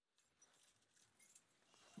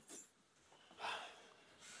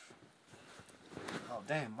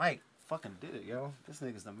damn, Mike fucking did it, yo. This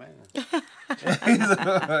nigga's the man.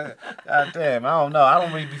 God damn, I don't know. I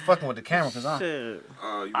don't really be fucking with the camera because I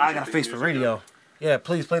got a face for radio. Yeah,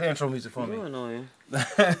 please play the intro music for me. You annoying.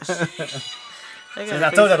 Since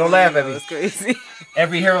I told you, don't laugh at me. It's crazy.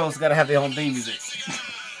 Every hero's got to have their own theme music.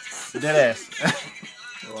 Dead ass.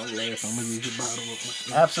 Oh, I'm laughing. I'm gonna use your bottle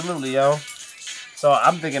up. Absolutely, yo. So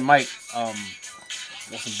I'm thinking Mike, want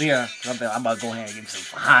some beer. I'm about to go ahead and get me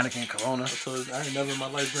some Heineken, Corona. I told you, I ain't never in my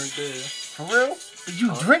life drank beer. For real? But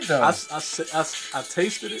you drink though. I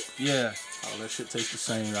tasted it. Yeah. Oh, that shit tastes the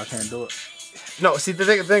same. I can't do it. No, see the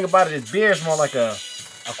thing about it is beer is more like a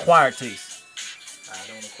acquired taste. I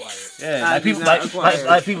don't acquire it. Yeah,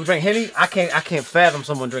 like people drink Henny. I can't fathom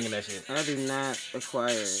someone drinking that shit. I do not acquire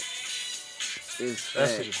it. It's That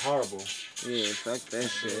shit is horrible. Yeah, fuck that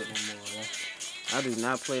shit. I do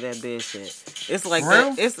not play that beer shit. It's like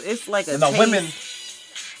real? It's like a taste women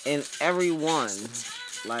in every one.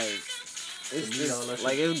 Like it's just,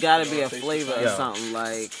 like it's gotta be a flavor or something.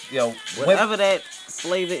 Like whatever that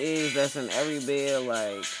flavor is that's in every beer,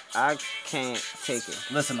 like I can't take it.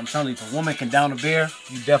 Listen, I'm telling you, if a woman can down a beer,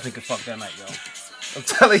 you definitely can fuck that night, yo. I'm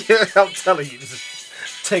telling you,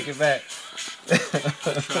 just take it back.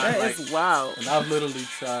 That is wild. And I've literally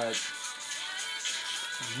tried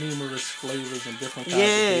numerous flavors and different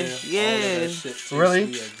kinds of beer. Yeah. All of that shit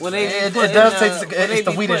Really? When they it does taste. It's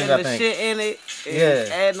the wheat in it, I the think. shit in it,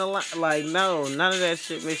 and adding a lot. Like no, none of that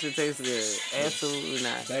shit makes it taste good. Absolutely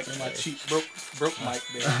not. Back in my cheap broke mic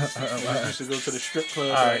there. I used to go to the strip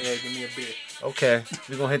club. All right. Yeah, give me a beer. Okay,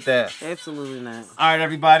 we're gonna hit that. Absolutely not. All right,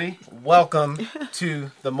 everybody, welcome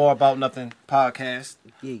to the More About Nothing podcast.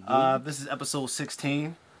 This is episode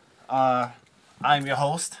 16. I'm your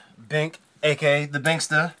host, Bink, aka the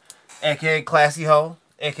Binkster, aka Classy Ho,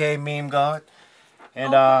 aka Meme God,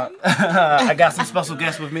 and I got some special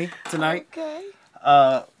guests with me tonight. Okay.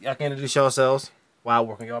 Y'all can introduce yourselves while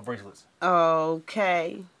working your bracelets.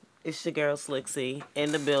 Okay. It's your girl Slixy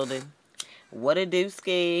in the building. What a do,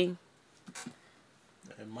 Ski?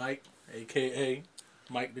 And Mike, a.k.a.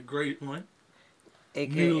 Mike the Great One.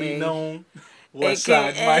 AKA, newly known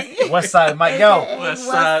Westside Mike. Westside Mike, yo.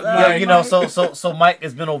 Westside Mike. Yeah, you know, so Mike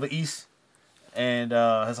has been over east and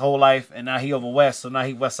his whole life, and now he over west, so now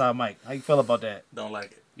he Westside Mike. How you feel about that? Don't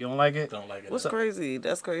like it. You don't like it? Don't like it. What's crazy?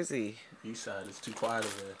 That's crazy. East side is too quiet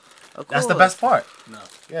over there. That's the best part. No.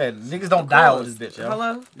 Yeah, niggas don't die with this bitch, yo.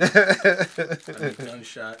 Hello? I need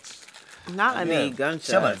gunshots. Not I need gunshots.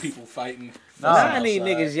 Chilling. People fighting. Nah. I need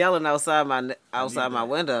niggas yelling outside my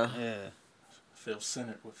window. Yeah. Feel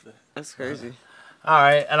centered with that. That's crazy. All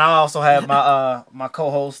right, and I also have my my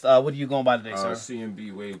co-host. What are you going by today, sir?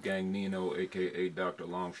 CMB Wave Gang Nino, a.k.a. Dr.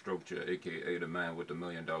 Longstroke, a.k.a. the man with the $1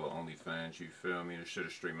 million OnlyFans. You feel me? The shit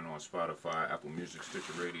is streaming on Spotify, Apple Music,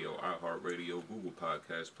 Stitcher Radio, iHeartRadio, Google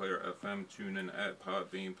Podcasts, Player FM, TuneIn,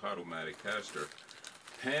 Podbean, Podomatic, Caster,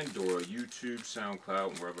 Pandora, YouTube,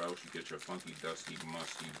 SoundCloud, and wherever else you get your funky, dusty,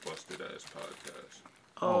 musty, busted ass podcasts.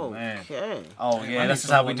 Oh, man. Okay. Oh, yeah, that's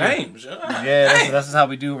just how we do. Names, Yeah, that's just how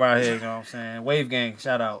we do right here, you know what I'm saying? Wave Gang,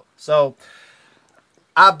 shout out. So,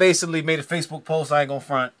 I basically made a Facebook post, I ain't gonna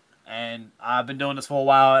front, and I've been doing this for a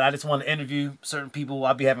while, and I just want to interview certain people.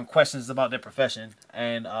 I'll be having questions about their profession,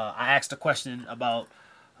 and I asked a question about,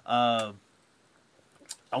 I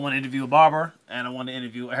want to interview a barber, and I want to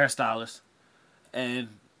interview a hairstylist, and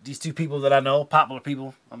these two people that I know, popular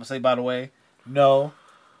people, I'm gonna say by the way, know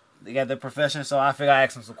they got their profession, so I figure I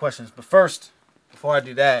ask them some questions. But first, before I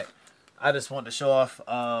do that, I just want to show off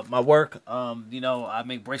my work. You know, I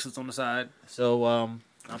make bracelets on the side, so I'm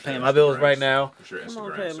paying my bills right now. I'm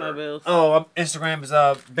gonna pay my bills. Oh, Instagram is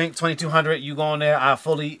Bink2200. You go on there. I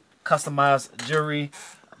fully customize jewelry,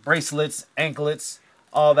 bracelets, anklets,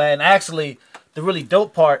 all that. And actually, the really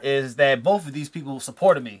dope part is that both of these people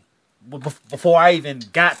supported me before I even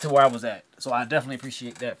got to where I was at. So I definitely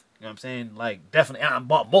appreciate that. You know what I'm saying? Like, definitely, I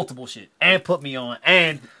bought multiple shit and put me on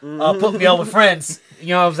and put me on with friends. You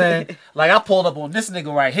know what I'm saying? Like, I pulled up on this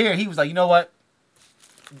nigga right here. He was like, you know what?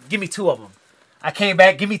 Give me 2 of them. I came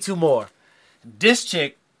back, give me 2 more. This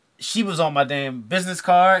chick, she was on my damn business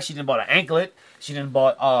card. She done bought an anklet. She done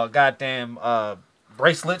bought goddamn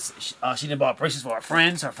bracelets. She done bought bracelets for her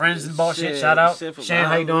friends. Her friends done bought shit. Shout out. Shan,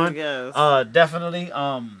 how you doing? Definitely.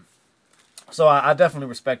 So I definitely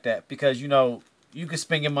respect that because, you know, you can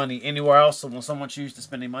spend your money anywhere else. So when someone chooses to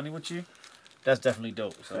spend their money with you, that's definitely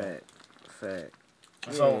dope. So. Fact.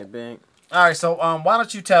 So, yeah, Bank. All right. So why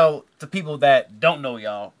don't you tell the people that don't know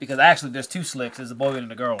y'all? Because actually, there's 2 slicks. There's a boy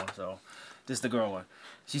and a girl one. So this is the girl one.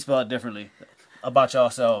 She spelled it differently. About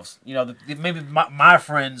yourselves. You know, maybe my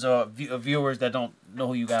friends or viewers that don't know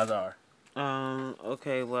who you guys are.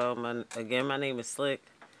 Okay. Well, my name is Slick.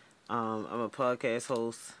 I'm a podcast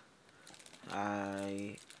host.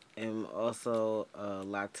 I am also a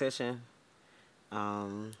loctician.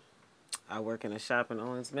 I work in a shop in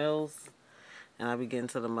Owens Mills, and I be getting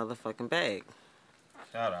to the motherfucking bag.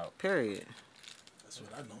 Shout out. Period. That's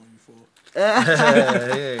what I know you for.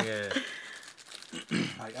 Yeah.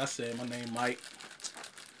 Like I said, my name Mike.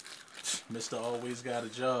 Mr. Always got a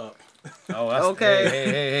job. Oh, that's okay.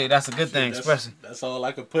 Hey, that's a good thing, especially. That's all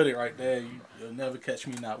I could put it right there. You'll never catch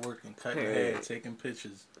me not working, cutting hair, taking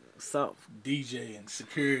pictures, DJing,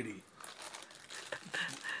 security.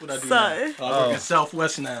 What I do now? I work at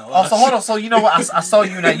Southwest now. Oh, so hold on. So you know what? I saw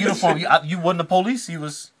you in that uniform. You wasn't the police. You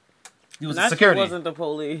was security. You wasn't the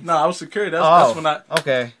police. No, I was security. That's when I.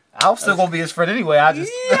 Okay. I was still gonna be his friend anyway. I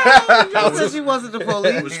just. You said you wasn't the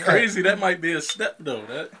police. It was crazy. That might be a step though.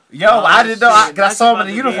 I didn't know. I saw him in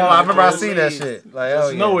the uniform. I remember I seen that shit. Like,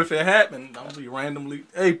 just know if it happened, I'm gonna be randomly.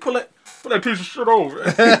 Hey, pull that piece of shit over.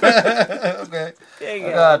 Okay. I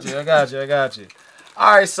got you.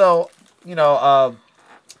 All right, so the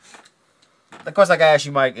question I gotta ask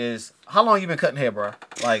you, Mike, is how long you been cutting hair, bro?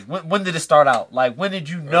 Like, when did it start out? Like, when did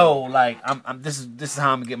you know? Like, this is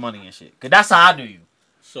how I'm gonna get money and shit. Cause that's how I knew you.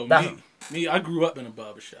 So me, I grew up in a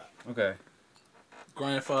barbershop. Okay.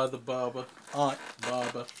 Grandfather barber, aunt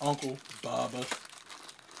barber, uncle barber.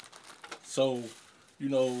 So,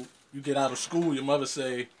 you get out of school, your mother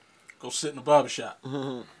say, go sit in the barbershop.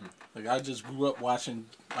 Mm-hmm. Like, I just grew up watching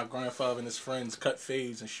my grandfather and his friends cut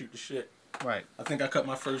fades and shoot the shit. Right. I think I cut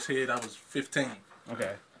my first head, I was 15.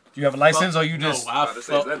 Okay. Do you have a license or you just... No, is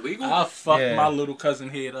that legal? I fucked my little cousin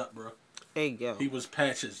head up, bro. Hey, yo. He was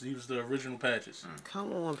Patches. He was the original Patches.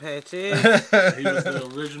 Come on, Patches. He was the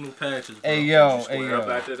original Patches, bro. Hey, yo. Up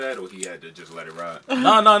after that, or he had to just let it ride?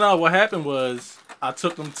 No. What happened was, I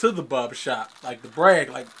took him to the barbershop, like, to brag,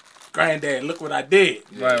 like, Granddad, look what I did.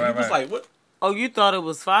 Right. He was like, what? Oh, you thought it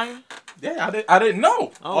was fire? Yeah, I didn't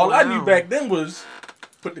know. All I knew back then was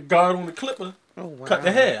put the guard on the clipper, cut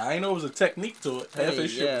the hair. I didn't know it was a technique to it. Half his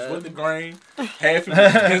shit was with the grain, half it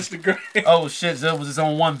was against the grain. Oh, shit, so it was its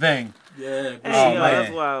own one thing. Yeah. Hey,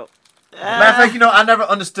 that's wild. Matter of fact, I never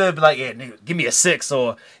understood, like, yeah, nigga, give me a 6,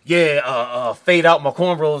 or fade out my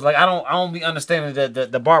cornrows. Like, I don't be understanding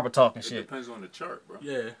the barber talk and shit. It depends on the chart, bro.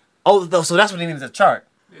 Yeah. Oh, so that's what it means, a chart.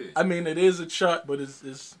 Yeah. I mean, it is a chart, but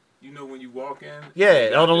it's when you walk in. Yeah,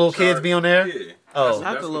 all the little kids be on there. Yeah. Oh,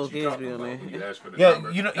 not the little kids be on there.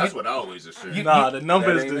 That's what I always assume. The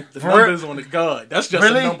numbers, the numbers on the guard. That's just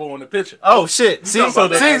a number on the picture. Oh shit! So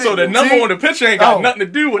the number on the picture ain't got nothing to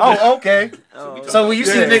do with it. Oh, okay. So when you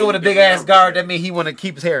see a nigga with a big ass guard, that means he want to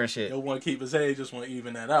keep his hair and shit. He don't want to keep his hair. He just want to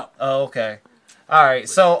even that out. Oh, okay. All right.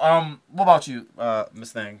 So what about you,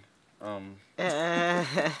 Miss Thing?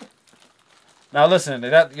 Now listen,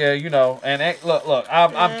 and look,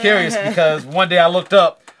 I'm curious because one day I looked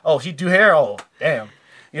up. Oh, she do hair. Oh, damn.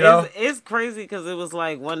 It's crazy because it was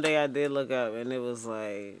like one day I did look up and it was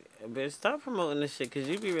like, bitch, stop promoting this shit because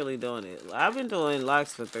you be really doing it. I've been doing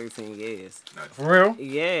locks for 13 years. For real?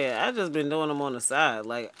 Yeah, I just been doing them on the side.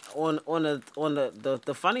 Like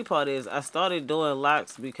the funny part is I started doing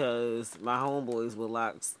locks because my homeboys with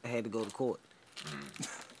locks had to go to court.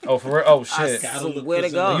 Oh, for real? Oh, shit. I swear to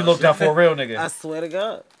God. You looked out for a real nigga. I swear to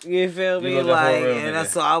God. You feel me? Like,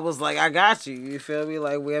 so I was like, I got you. You feel me?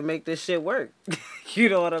 Like, we'll make this shit work. You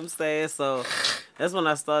know what I'm saying? So that's when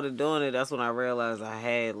I started doing it. That's when I realized I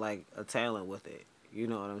had, like, a talent with it. You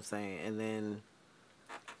know what I'm saying? And then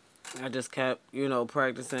I just kept,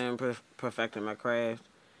 practicing, perfecting my craft.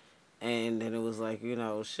 And then it was like,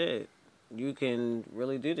 shit. You can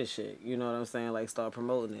really do this shit. You know what I'm saying? Like, start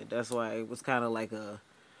promoting it. That's why it was kind of like a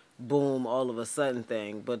boom all of a sudden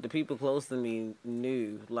thing. But the people close to me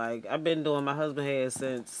knew. Like, I've been doing my husband hair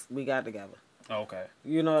since we got together. Okay.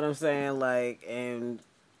 You know what I'm saying? Like, and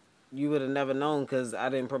you would have never known because I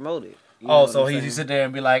didn't promote it. So he sit there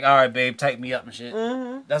and be like, all right, babe, tighten me up and shit.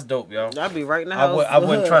 Mm-hmm. That's dope, yo. I'd be right in the house. I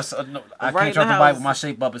wouldn't trust, I can't trust nobody with my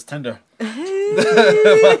shape up as Tinder. Bro,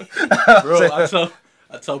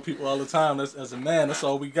 I tell people all the time, as a man, that's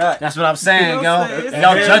all we got. That's what I'm saying, yo.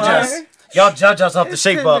 Y'all judge us. Y'all judge us off the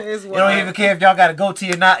shape up. You don't even care if y'all got a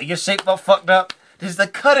goatee or not. Your shape up fucked up. Just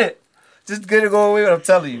like, cut it. Just get it going away, what I'm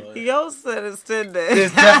telling you. Yo said it's Tinder.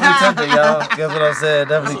 It's definitely Tinder, y'all. Guess what I'm saying?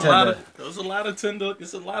 Definitely Tinder. There's a lot of Tinder.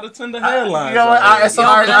 It's a lot of Tinder hairlines. You know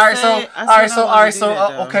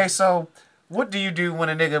what? Okay, so what do you do when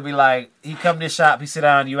a nigga be like, he come to the shop, he sit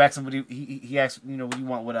down, you ask him what he asks, what you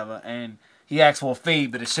want, whatever, and he asks for a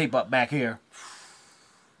fade, but it's shape up back here.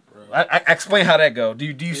 I explain how that go. Do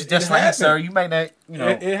you suggest like, sir? You might not,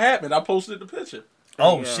 It happened. I posted the picture.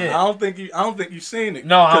 Oh shit! I don't think you seen it.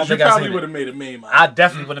 No, I don't think I seen it. You probably would have made a meme. I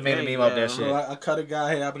definitely would have made a meme out that shit. Bro, I cut a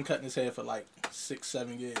guy hair. I've been cutting his hair for like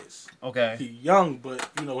 6-7 years. Okay. He young, but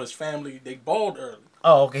his family they bald early.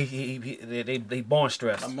 Oh, okay. They born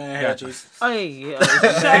stressed. My man had this. Hey,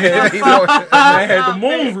 man had the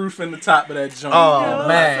moon roof in the top of that joint. Oh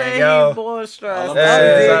man, yo. Born stressed.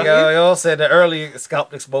 Yo said the early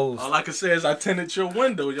scalp exposed. All I can say is I tinted your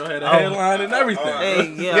window. Y'all had a hairline and everything.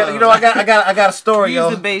 Hey, yo. I got a story, yo.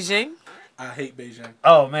 You in Beijing? I hate Beijing.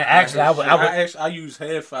 Oh man, actually, I use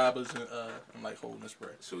hair fibers and like holding the spray.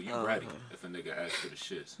 So you ready if a nigga asks for the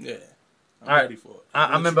shits? Yeah. I'm ready for it.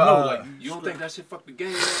 I remember. You don't think that shit fucked the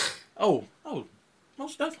game up? Oh,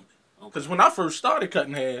 most definitely. Because when I first started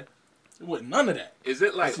cutting hair, it wasn't none of that. Is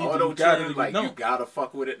it like auto-tune? Like you gotta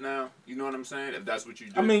fuck with it now? You know what I'm saying? If that's what you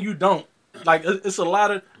do. I mean, you don't. Like, it's a lot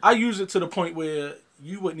of... I use it to the point where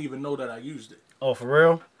you wouldn't even know that I used it. Oh, for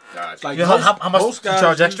real? Gotcha. Like, how much do you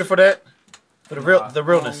charge extra for that? For the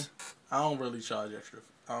realness? I don't really charge extra.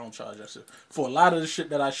 I don't charge extra. For a lot of the shit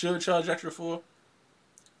that I should charge extra for,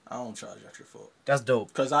 I don't charge extra for it. That's dope.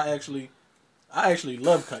 Because I actually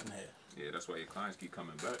love cutting hair. Yeah, that's why your clients keep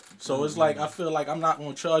coming back. So it's like, I feel like I'm not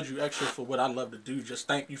going to charge you extra for what I love to do. Just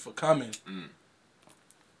thank you for coming.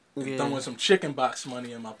 Yeah. Throwing some chicken box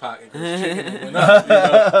money in my pocket. Chicken went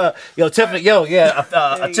up, Yo, Tiffany,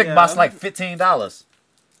 a chicken box like $15.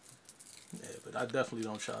 Yeah, but I definitely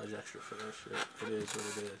don't charge extra for that shit. It is what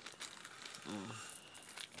it is.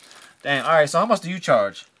 Dang, alright, so how much do you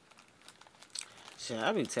charge? Shit,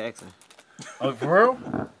 I be texting. Oh, for real?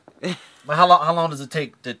 But how long does it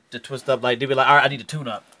take to twist up? Like, they be like, all right, I need to tune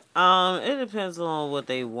up. It depends on what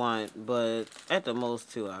they want, but at the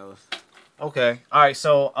most 2 hours. Okay. All right.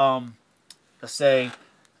 So, let's say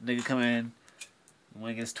a nigga come in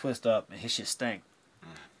when it gets twist up and his shit stink.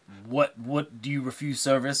 What do you refuse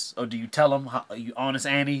service, or do you tell them? Are you honest,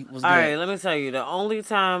 Annie? All right, let me tell you. The only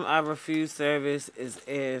time I refuse service is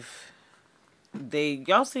if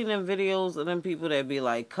y'all seen them videos of them people that be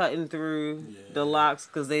like cutting through the locks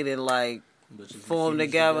because they didn't like form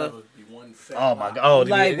together. Oh my god! Oh,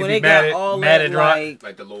 like when they got all that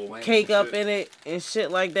like the Lil Wayne cake up in it and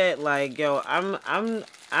shit like that. Like yo, I'm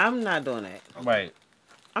not doing that. Right.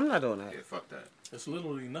 I'm not doing that. Yeah, fuck that. There's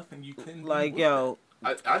literally nothing you can like do yo.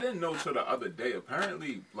 I didn't know till the other day.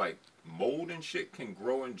 Apparently, like mold and shit can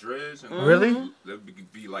grow in dreads and really there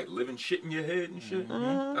be like living shit in your head and shit.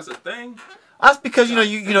 That's a thing. That's because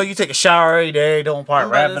you take a shower every day, don't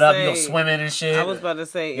wrap it up, you go swimming and shit. I was about to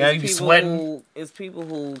say, you be sweating. It's people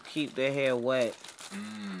who keep their hair wet.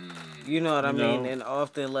 You know what I mean, and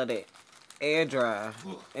often let it air dry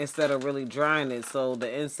instead of really drying it, so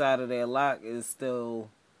the inside of their lock is still.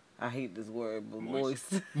 I hate this word, but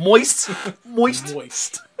moist. Moist.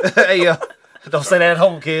 Hey yo. Don't say that at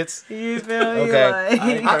home, kids. You feel me?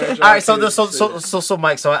 Okay. All right. So,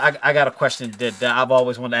 Mike. So, I got a question that I've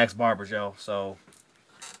always wanted to ask barbers, yo. So,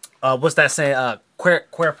 what's that saying? Queer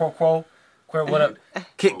pro quo. Queer what up?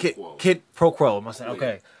 Kid pro quo. Am I saying?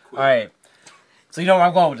 Okay. All right. So you know where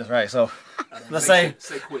I'm going with this, right? So, let's say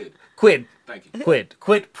quid. Quid. Thank you.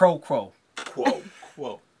 Quid pro quo. Quo.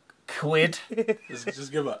 Quid.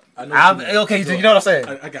 Just give up. I know. Okay. So you know what I'm saying?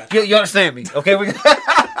 I got you. You understand me? Okay.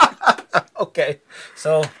 Okay,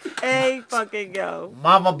 so hey, fucking go.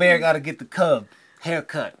 Mama Bear got to get the cub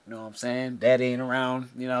haircut. You know what I'm saying? Daddy ain't around.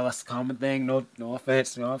 You know that's a common thing. No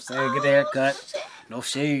offense. You know what I'm saying? Get the haircut. No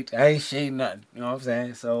shade. I ain't shading nothing. You know what I'm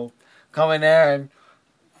saying? So come in there and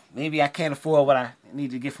maybe I can't afford what I need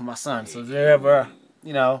to get for my son. So if there ever,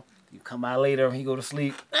 you come by later and he go to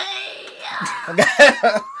sleep.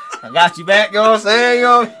 I got you back, you know what I'm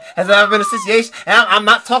saying? Has there ever been a situation? And I'm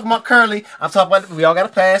not talking about currently. I'm talking about we all got to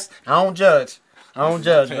pass. I don't judge,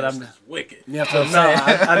 but I'm wicked. You know what I'm saying?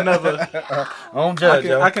 I never. I don't judge.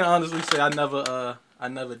 I can honestly say I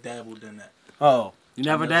never dabbled in that. Oh, you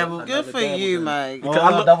never dabbled? Good for you, Mike.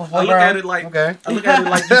 I look at it like you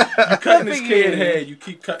cutting this kid hair. You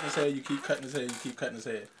keep cutting his hair. You keep cutting his hair. You keep cutting his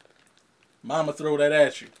hair. Mama throw that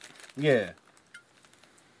at you. Yeah.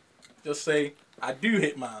 Just say. I do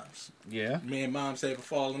hit moms. Yeah. Me and moms have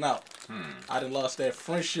fallen out. I done lost that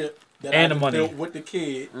friendship that and I built with the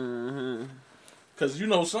kid. Because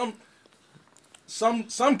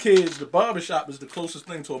some kids, the barbershop is the closest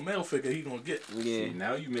thing to a male figure he gonna get. Yeah. See,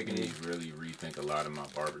 now you making me really rethink a lot of my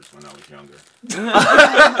barbers when I was younger.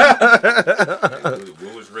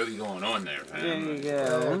 What was really going on there,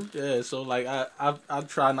 man? Yeah. So like I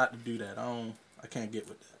try not to do that. I can't get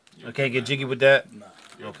with that. I can't get jiggy with that. Nah.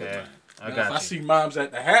 Okay. If I see moms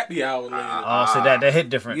at the happy hour later. So that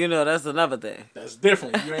hit different. That's another thing. That's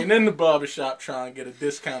different. You ain't in the barbershop trying to get a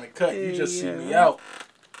discounted cut. You just see me out.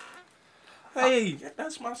 Hey,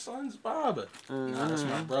 that's my son's barber. Nah, that's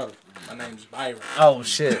my brother. My name's Byron. Oh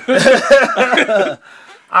shit.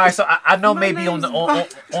 All right, so I know maybe on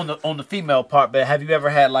the female part, but have you ever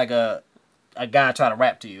had like a guy try to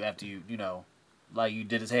rap to you after you know, like you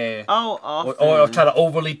did his hair? Oh, often. Or try to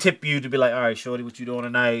overly tip you to be like, all right, shorty, what you doing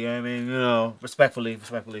tonight? You know what I mean? You know, respectfully.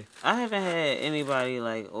 I haven't had anybody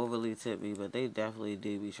like overly tip me, but they definitely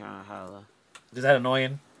do be trying to holler. Is that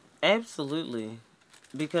annoying? Absolutely.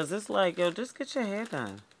 Because it's like, yo, just get your hair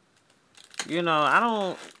done. You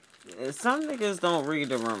know, some niggas don't read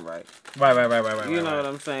the room right. Right. You know what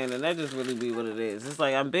I'm saying? And that just really be what it is. It's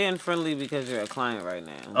like, I'm being friendly because you're a client right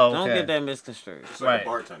now. Oh, okay. Don't get that misconstrued. It's like a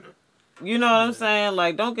bartender. You know what I'm saying?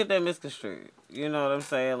 Like, don't get that misconstrued. You know what I'm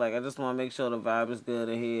saying? Like, I just want to make sure the vibe is good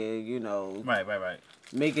in here, you know. Right.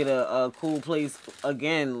 Make it a cool place,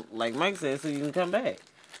 again, like Mike said, so you can come back.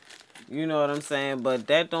 You know what I'm saying? But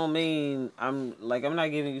that don't mean I'm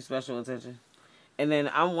not giving you special attention. And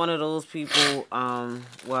then I'm one of those people, I'm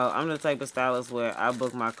the type of stylist where I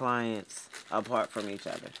book my clients apart from each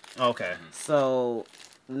other. Okay. So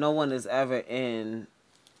no one is ever in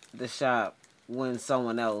the shop when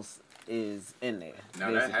someone else is in there.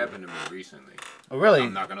 Now basically. that happened to me recently. Oh, really?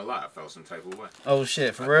 I'm not gonna lie, I felt some type of way. Oh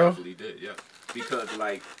shit, for I real? Definitely did, yeah. Because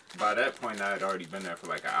like by that point I had already been there for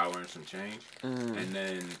like an hour and some change, and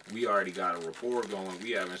then we already got a rapport going.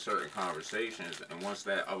 We having certain conversations, and once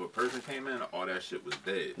that other person came in, all that shit was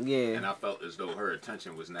dead. Yeah. And I felt as though her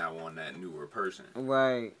attention was now on that newer person.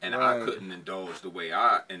 Right. And right. I couldn't indulge the way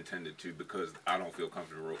I intended to because I don't feel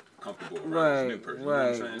comfortable around this new person.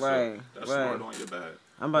 Right. You know what I'm saying? Right. So that's smart on your bad.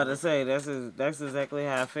 I'm about to say that's exactly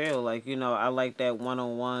how I feel. Like, you know, I like that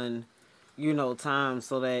one-on-one, you know, time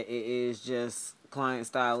so that it is just client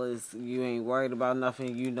stylist. You ain't worried about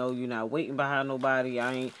nothing. You know, you're not waiting behind nobody.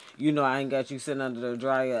 I ain't got you sitting under the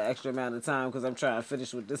dryer an extra amount of time because I'm trying to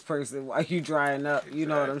finish with this person while you drying up. You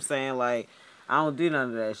know what I'm saying? Like, I don't do none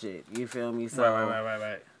of that shit. You feel me? So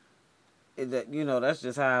Right. You know, that's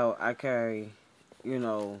just how I carry, you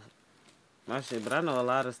know, my shit. But I know a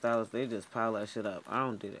lot of stylists, they just pile that shit up. I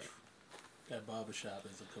don't do that. That barbershop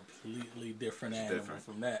is a completely different animal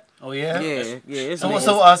from that. Oh yeah. Yeah. So I'm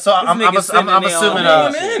assuming. His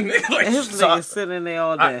nigga sitting in there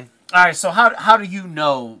all day. All right. So how do you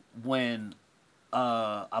know when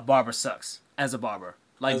a barber sucks as a barber?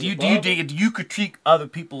 Like, do you critique other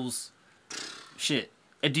people's shit?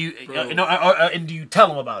 And do you and do you tell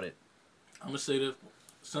them about it? I'm gonna say this: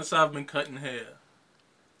 since I've been cutting hair,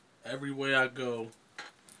 everywhere I go,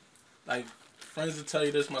 like friends will tell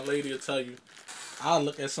you this, my lady will tell you, I'll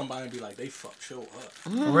look at somebody and be like, they fucked your up. For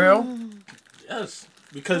real? Yes,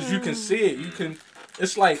 because you can see it. You can.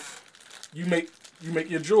 It's like you make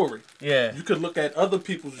your jewelry. Yeah. You could look at other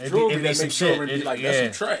people's jewelry that make jewelry and be like,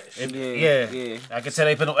 that's some trash. Yeah. I can tell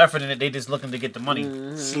they put no effort in it. They just looking to get the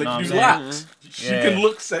money. Slick you locks. She can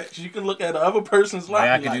look at the other person's lock.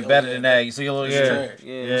 I can do better than that. You see your little trash.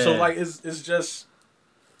 Yeah. So like it's just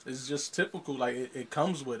typical. Like it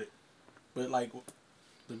comes with it. But like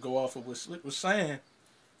to go off of what Slick was saying,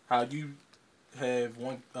 how you have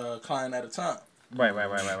one client at a time. Right.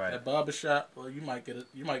 At barbershop, well, you might get a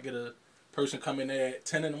person come in there at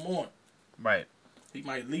 10 in the morning. Right. He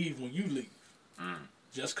might leave when you leave.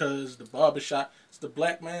 Just because the barbershop, it's the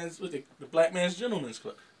black man's gentleman's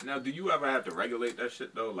club. Now, do you ever have to regulate that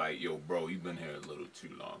shit though? Like, yo, bro, you've been here a little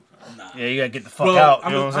too long. Nah. Yeah, you gotta get the fuck out.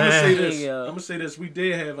 You know what I'm saying? I'm gonna say this. We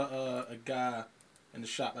did have a guy in the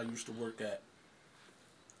shop I used to work at.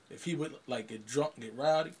 If he would like get drunk, get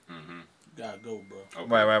rowdy, you gotta go, bro. Okay.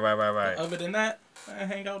 Right. Other than that,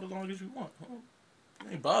 hang out as long as you want.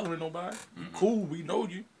 Ain't bothering nobody. You cool, we know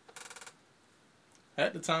you.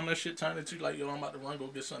 At the time, that shit turned into like, yo, I'm about to run, go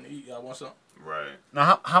get something to eat. Y'all want something? Right.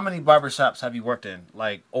 Now, how many barbershops have you worked in?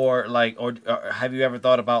 Like, or have you ever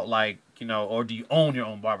thought about like, you know, or do you own your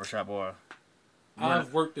own barbershop or?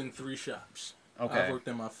 I've worked in 3 shops. Okay. I've worked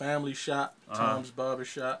in my family shop, Tom's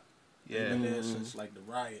Barbershop. Yeah. Been there since like the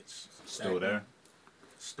riots. Still there.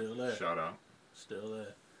 Still there. Shout out. Still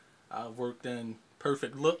there. I've worked in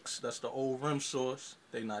Perfect Looks. That's the old Rim Source.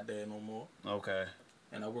 They not there no more. Okay.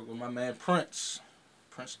 And I work with my man Prince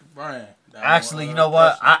the brand. Actually, you know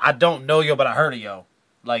what? I don't know yo, but I heard of yo.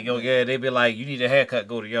 Like yo, yeah, they be like, you need a haircut,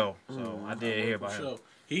 go to yo. So I did hear about him.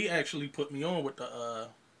 He actually put me on with the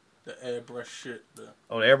airbrush shit. The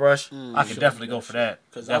airbrush? I could definitely go for that.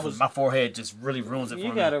 Because my forehead just really ruins it for me.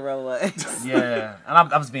 You gotta relax. Yeah, and I'm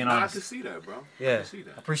just being honest. I can see that, bro. Yeah, I see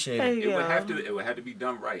that. Appreciate it. It would have to be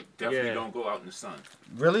done right. Definitely don't go out in the sun.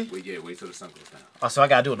 Really? Wait till the sun goes down. Oh, so I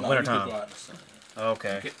gotta do it in the wintertime.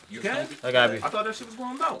 Okay. You can? I gotta be. I thought that shit was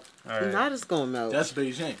going to melt. All right. Not it's gonna melt. That's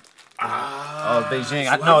Beijing. Beijing.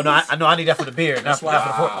 I know. I need that for the beard, not for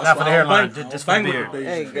the hairline. Just for the beard.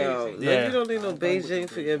 Hey, yo, yeah. You don't need no Beijing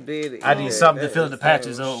for your beard. I need something to fill in the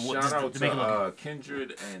patches. Shout out to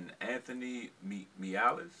Kindred and Anthony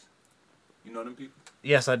Mialis. You know them people?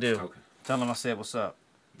 Yes, I do. Okay. Tell them I said what's up.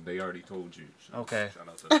 They already told you. So okay. Shout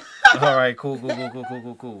out to them. All right.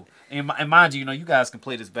 Cool. And mind you, you guys can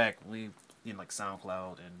play this back. We like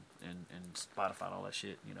SoundCloud and Spotify and all that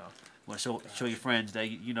shit. Want to show your friends that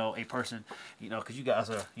a person, because you guys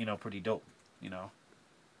are pretty dope. Just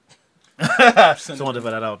wanted to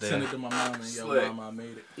put that out there. Send it to my mom and yo, mama, I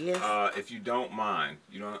made it. Yes. If you don't mind,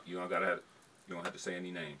 you don't have to say any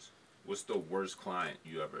names. What's the worst client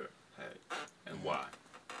you ever had, and why?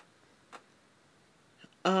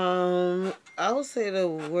 I would say the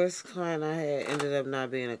worst client I had ended up not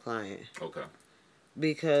being a client. Okay.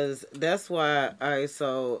 Because that's why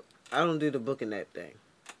so I don't do the booking app thing.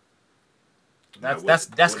 That's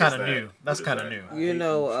kind of new. That's kind of new.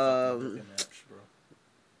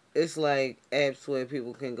 It's like apps where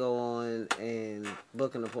people can go on and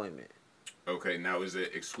book an appointment. Okay, now is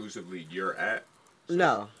it exclusively your app?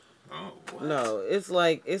 No. Oh, what? No, it's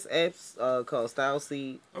apps called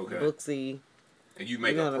StyleSeat, Booksy. And you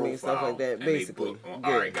make a profile, stuff like that, basically. All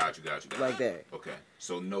right, got you. Like that. Okay,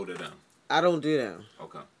 so no to them. I don't do them.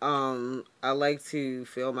 Okay. I like to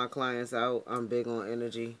fill my clients out. I'm big on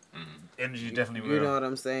energy. Mm-hmm. Energy definitely. You know what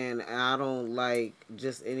I'm saying? And I don't like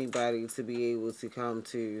just anybody to be able to come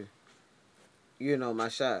to, my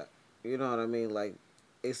shop. You know what I mean? Like,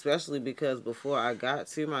 especially because before I got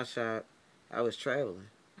to my shop, I was traveling.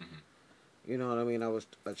 Mm-hmm. You know what I mean? I was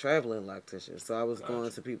a traveling loctician, so I was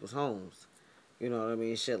going to people's homes. You know what I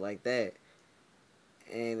mean? Shit like that.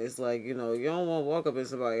 And it's like, you don't want to walk up in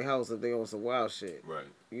somebody's house if they on some wild shit. Right.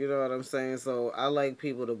 You know what I'm saying? So I like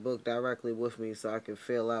people to book directly with me so I can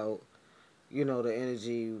fill out, the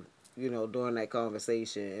energy, during that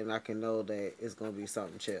conversation. And I can know that it's going to be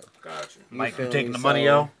something chill. Gotcha. Mike, you taking the money,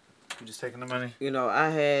 yo? You just taking the money? I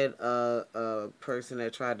had a person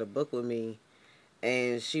that tried to book with me.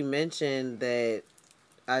 And she mentioned that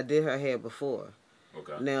I did her hair before.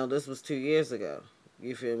 Okay. Now, this was 2 years ago.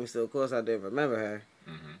 You feel me? So, of course, I didn't remember her.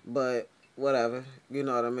 Mm-hmm. But, whatever. You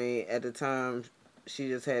know what I mean? At the time, she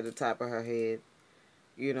just had the top of her head.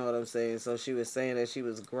 You know what I'm saying? So, she was saying that she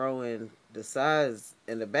was growing the sides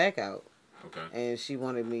and the back out. Okay. And she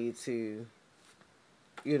wanted me to,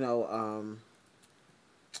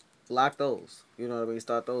 lock those. You know what I mean?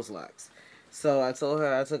 Start those locks. So, I told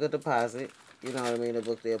her I took a deposit. You know what I mean? To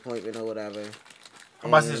book the appointment or whatever. How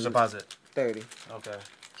much is the deposit? 30. Okay.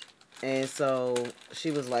 And so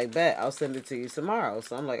she was like, bet, I'll send it to you tomorrow.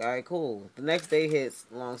 So I'm like, all right, cool. The next day hits,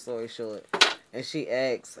 long story short, and she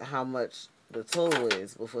asks how much the total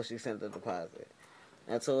is before she sent the deposit.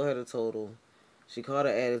 I told her the total. She called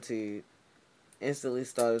her attitude, instantly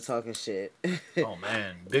started talking shit. Oh,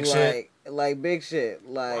 man. Big shit? Like, big shit.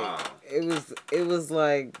 Like, wow. It was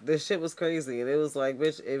like, the shit was crazy. And it was like,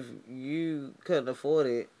 bitch, if you couldn't afford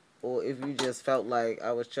it, or if you just felt like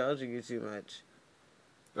I was charging you too much,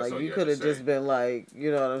 like, you could have just been like,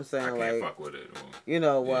 you know what I'm saying? I can't fuck with it.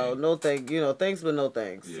 Well, no thanks, but no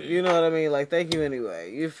thanks. Yeah. You know what I mean? Like, thank you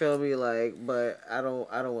anyway. You feel me? Like, but I don't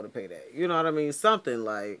want to pay that. You know what I mean? Something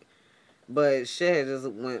like, but shit just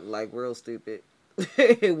went like real stupid.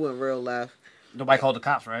 It went real left. Nobody called the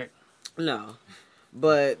cops, right? No.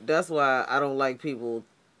 But that's why I don't like people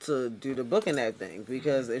to do the booking that thing.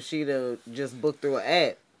 Because if she'd have just booked through an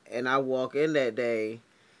app and I walk in that day,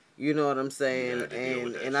 you know what I'm saying?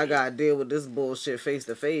 And I gotta deal with this bullshit face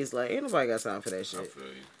to face. Like, ain't nobody got time for that shit. I feel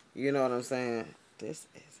you. You know what I'm saying? This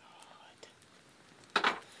is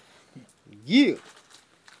hard. Yeah.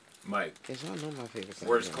 Mike. Cause y'all know my favorite.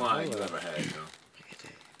 Worst client you ever had, yo?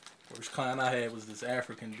 Worst client I had was this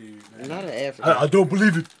African dude, man. Not an African. I don't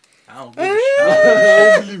believe it. I don't give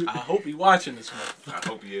a shit. I hope he watching this one. I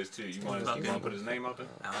hope he is too. You want to put his name out there?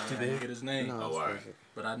 I don't know get his name. No, all right.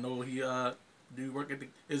 But I know he dude work at the.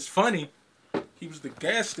 It's funny. He was the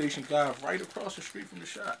gas station guy right across the street from the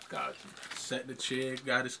shop. Gotcha. Sat in the chair,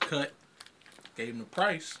 got his cut, gave him the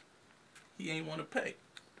price. He ain't want to pay.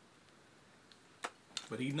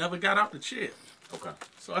 But he never got out the chair. Okay.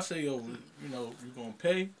 So I say, yo, you gonna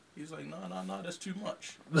pay? He's like, no, that's too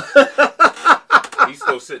much. He's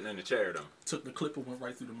still sitting in the chair, though. Took the clipper, went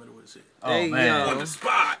right through the middle of his head. Oh, man. On the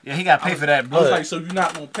spot. Yeah, he got to pay for that blood. I was like, so you're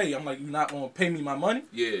not going to pay? I'm like, you're not going to pay me my money?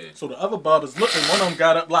 Yeah. So the other barbers looking, one of them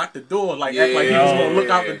got up, locked the door, like act like he was going to look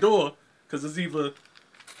out the door. Because it's either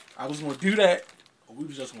I was going to do that, or we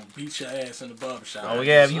was just going to beat your ass in the barbershop. Oh,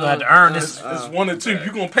 yeah, you had to earn this. It's one or two.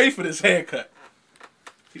 You're going to pay for this haircut.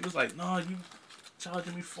 He was like, no,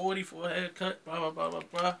 charging me $40 for a haircut, blah, blah, blah, blah,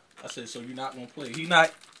 blah. I said, so you're not going to play. He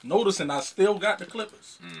not noticing I still got the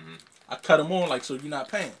clippers. Mm-hmm. I cut him on like, so you're not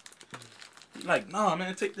paying. He's like, nah,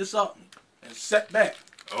 man, take this up and set back.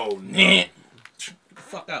 Oh, no. Get the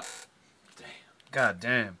fuck out. Damn. God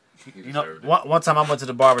damn. You know, one time I went to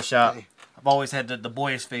the barbershop. I've always had the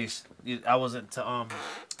boyish face. I was at the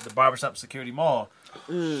barbershop security mall.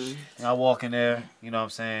 And I walk in there, you know what I'm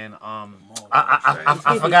saying?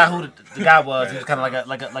 I forgot who the guy was. He was kind of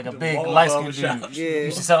like a big light skinned dude. Yeah.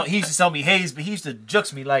 He used to sell me haze, but he used to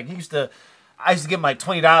jux me like I used to give him like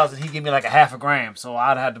 $20 and he'd give me like a half a gram. So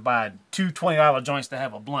I'd have to buy two $20 joints to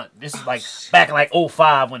have a blunt. This is like back in like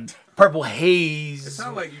 05 when Purple Haze. It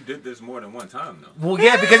sounds like you did this more than one time though. Well,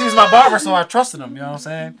 yeah, because he was my barber, so I trusted him. You know what I'm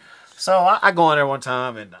saying? So I go in there one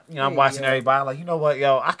time and I'm watching everybody. I'm like, you know what,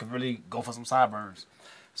 yo, I could really go for some sideburns.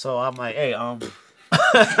 So I'm like, hey, So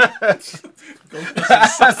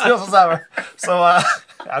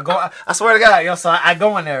I go. I swear to God, yo. So I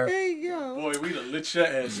go in there. Hey, yo. Boy, we done lit your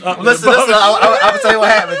ass up. Listen. I'll tell you what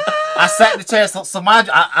happened. I sat in the chair. So mind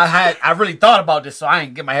you, I really thought about this. So I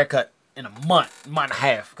ain't get my hair cut in a month and a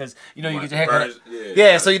half, because you get your hair cut.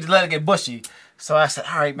 Yeah. So you just let it get bushy. So I said,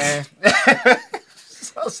 all right, man.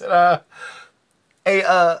 So I said, hey,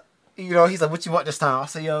 he's like, what you want this time? I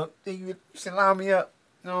said, yo, you should line me up.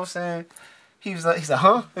 You know what I'm saying? He said,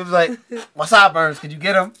 huh? He was like, my sideburns, could you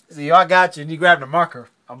get them? He said, yo, I got you. And he grabbed a marker.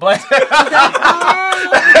 I'm black.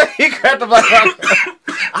 He grabbed a black marker.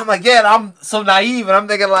 I'm like, yeah, I'm so naive. And I'm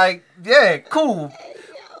thinking like, yeah, cool.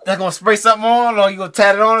 They're going to spray something on, or you going to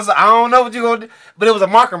tat it on? Or something. I don't know what you're going to do. But it was a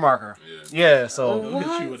marker. Yeah, so.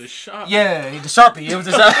 Hit you with a Sharpie. Yeah, the Sharpie. It was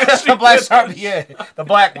the black Sharpie, yeah. The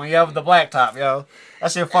black one, with the black top, yo.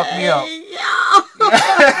 That shit fucked me up.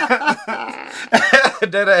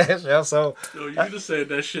 Dead ass, yo. So. Yo, you just said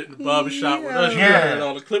that shit in the barbershop with us. You had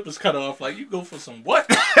all the clippers cut off. Like, you go for some what?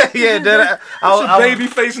 Yeah, dead ass.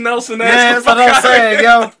 Babyface Nelson ass. Yeah, that's what I'm saying,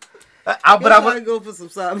 yo. I would go for some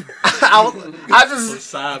cyber. I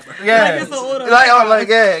just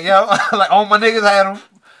like all my niggas had them.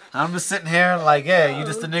 I'm just sitting here like, yeah, you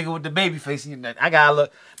just the nigga with the baby face. I gotta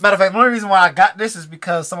look. Matter of fact, the only reason why I got this is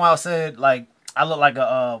because someone said like I look like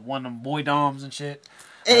a one of them boy doms and shit.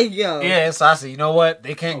 Hey yo. Yeah, so I said, you know what?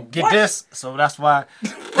 They can't get this, so that's why.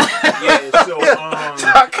 Yeah, so I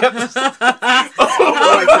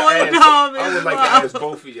would like to ask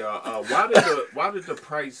both of y'all, why did the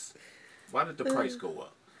price go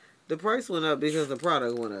up? The price went up because the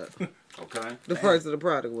product went up. Okay. The price of the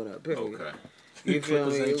product went up. Period. Okay. You feel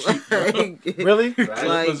me? Like, really?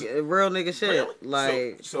 Like real nigga shit. Really?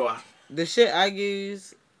 Like so the shit I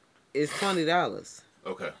use is $20.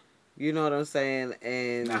 Okay. You know what I'm saying?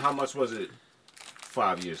 And now, how much was it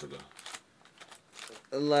 5 years ago?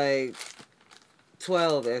 Like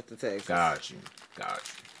 12 after tax. Got you.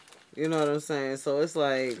 You know what I'm saying? So it's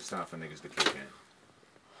like it's time for niggas to kick in.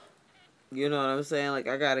 You know what I'm saying? Like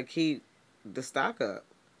I gotta keep the stock up.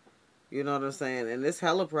 You know what I'm saying? And this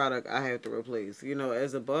hella product I have to replace.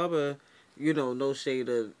 As a barber, no shade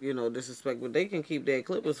of, disrespect, but they can keep their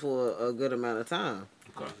clippers for a good amount of time.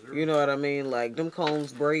 Okay. You know what I mean? Like, them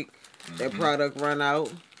combs break, that product run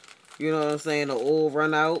out. You know what I'm saying? The oil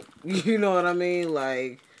run out. You know what I mean?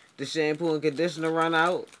 Like, the shampoo and conditioner run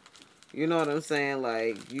out. You know what I'm saying?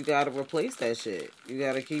 Like, you gotta replace that shit. You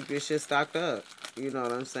gotta keep your shit stocked up. You know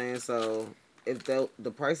what I'm saying? So, if the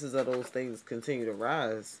prices of those things continue to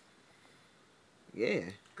rise, yeah.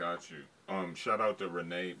 Got you. Shout out to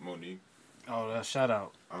Renee Monique. Oh, shout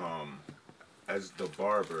out. As the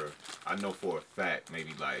barber, I know for a fact,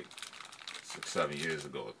 maybe like 6-7 years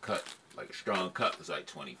ago, a strong cut was like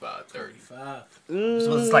 25, 30. 35.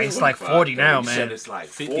 So it's like 40 now, man. Said it's like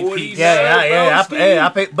 40. Yeah. I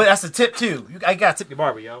pay, but that's a tip too. I gotta tip your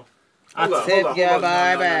barber, yo. Hold up.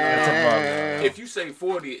 Barber. If you say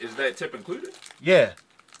 40, is that tip included? Yeah.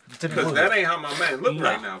 Because that ain't how my man look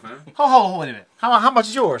right now, fam. Hold on, wait a minute. How much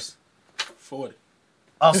is yours? 40.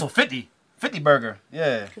 Oh, so 50. 50 burger.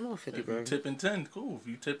 Yeah. Come on, 50 burger. If you tipping 10, cool. If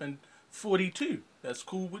you tipping 42, that's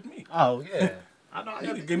cool with me. Oh, yeah. I know.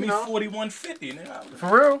 You give me 41.50.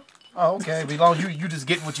 For real? Oh, okay. As long as you just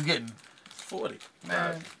getting what you getting. 40.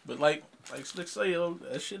 Man. Right. But like Slick say, yo,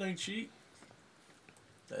 that shit ain't cheap.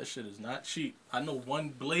 That shit is not cheap. I know one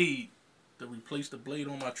blade to replace the blade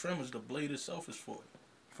on my trimmers. The blade itself is 40.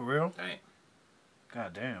 For real? Dang.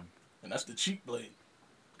 God damn. And that's the cheap blade.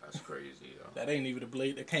 That's crazy, yo. That ain't even the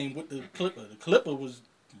blade that came with the clipper. The clipper was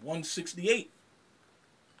 $168.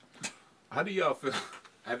 How do y'all feel?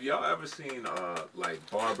 Have y'all ever seen like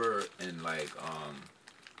barber and like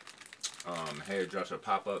hairdresser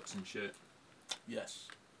pop-ups and shit? Yes.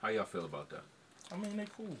 How y'all feel about that? I mean, they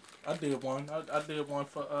cool. I did one. I did one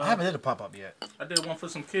for. I haven't did a pop up yet. I did one for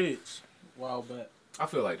some kids a while back. I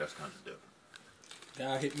feel like that's kind of different.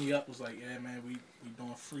 Guy hit me up, was like, "Yeah, man, we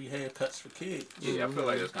doing free haircuts for kids." Yeah, I feel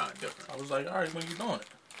like that's kind of different. I was like, "All right, when you doing it?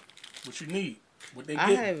 What you need? What they get?"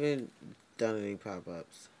 I haven't done any pop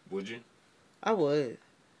ups. Would you? I would,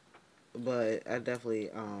 but I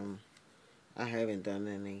definitely I haven't done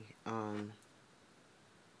any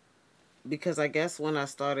because I guess when I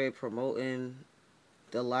started promoting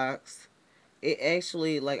the locks, it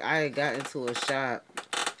actually like I had got into a shop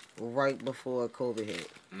right before COVID hit.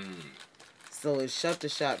 So it shut the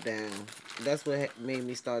shop down. That's what made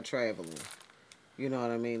me start traveling. You know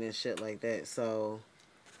what I mean? And shit like that. So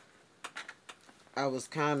I was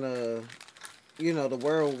kind of, you know, the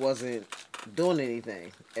world wasn't doing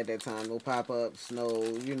anything at that time. No pop-ups, no,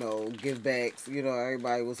 you know, give-backs. You know,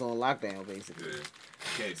 everybody was on lockdown, basically. Yeah.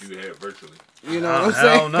 You can't do that virtually. You know what I'm saying?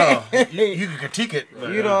 I don't know. You can critique it.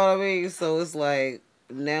 But, you know what I mean? So it's like,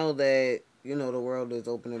 now that, you know, the world is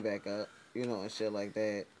opening back up, you know, and shit like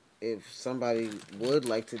that, if somebody would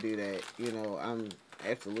like to do that, you know, I'm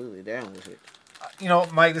absolutely down with it. You know,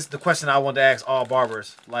 Mike, this is the question I wanted to ask all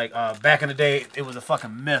barbers. Like, back in the day, it was a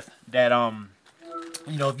fucking myth that,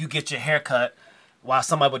 you know, if you get your hair cut while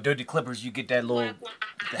somebody with dirty clippers, you get that little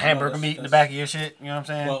the hamburger meat in the back of your shit. You know what I'm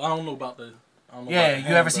saying? Well, I don't know about the... Yeah,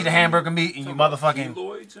 you ever see the hamburger meat and you motherfucking...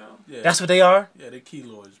 Keloids, yeah. That's what they are? Yeah, they're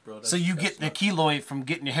keloids, bro. So you get the keloid from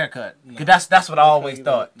getting your hair cut. Cause that's what I always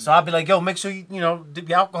thought. So I'd be like, yo, make sure you know, dip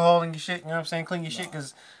your alcohol in your shit, you know what I'm saying? Clean your shit,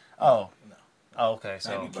 cause... Oh. No. Oh, okay,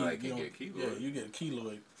 so... Like you get keloid. Yeah, you get a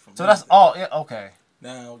keloid from... So that's all... Yeah, okay.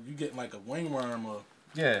 Now, you get like a wingworm or...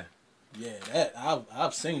 Yeah. Yeah, that...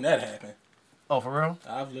 I've seen that happen. Oh, for real?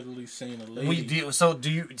 I've literally seen a lady... So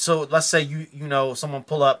let's say you know someone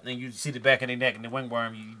pull up and you see the back of their neck and the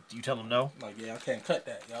wingworm, you tell them no? Like, yeah, I can't cut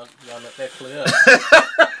that. Y'all let that clear up.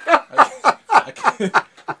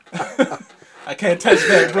 I can't touch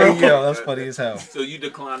that, bro. Hey, yo, that's funny as hell. So you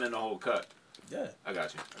declining the whole cut? Yeah. I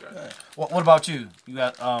got you. Yeah. What about you? You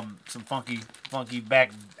got some funky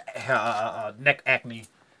back neck acne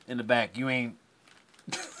in the back. You ain't...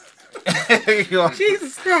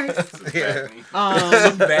 Jesus Christ. Yeah.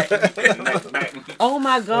 Oh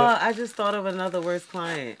my God, I just thought of another worst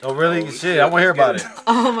client. Oh really? Shit, I want to hear about it.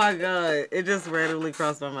 Oh my God, it just randomly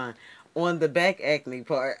crossed my mind. On the back acne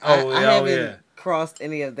part, I haven't crossed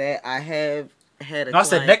any of that. I have had a client. I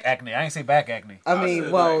said neck acne. I ain't say back acne. I mean,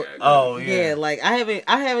 well, oh yeah, like I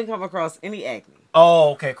haven't come across any acne.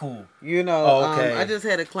 Oh, okay, cool. You know, okay. I just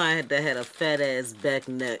had a client that had a fat ass back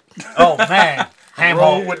neck. Oh man,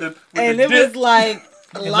 handball with the and it was like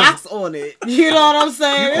locks on it. You know what I'm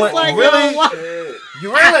saying? It's like really?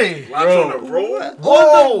 You really? Locks on the roll?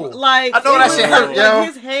 Whoa! Like I know that shit hurt, yo.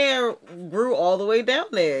 Like his hair grew all the way down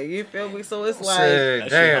there. You feel me? So it's like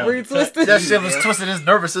damn, retwisted. That shit was twisting his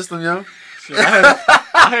nervous system, yo.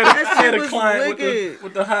 I had a client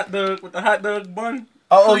with the hot dog bun.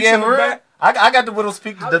 Oh yeah, for real? I got the Widow's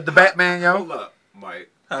Peak, the Batman, yo. Hold up, Mike.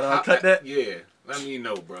 How do I cut that? Yeah, let me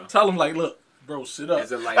know, bro. Tell him like, look, bro, sit up.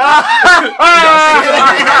 Is it like?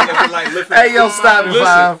 Lifting? Hey yo, stop it,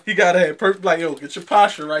 Five. He gotta have perfect. Like, yo, get your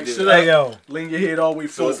posture right. Yeah. Sit up. Hey yo, lean your head all the way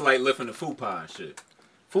So forward. it's like lifting the fupa and shit.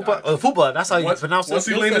 Fupa. That's how you pronounce it. Once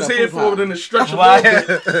he leans his head forward and stretch a Why? little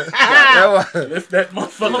bit, lift that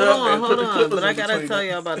motherfucker up and put the clippers But I in gotta between tell them.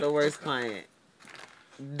 you about the worst client.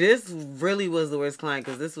 This really was the worst client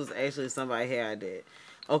because this was actually somebody here I did.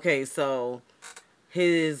 Okay, so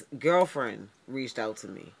his girlfriend reached out to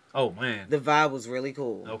me. Oh man, the vibe was really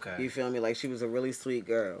cool. Okay, you feel me? Like she was a really sweet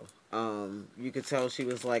girl. You could tell she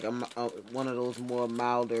was like one of those more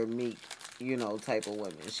milder, meek, you know, type of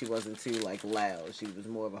women. She wasn't too like loud. She was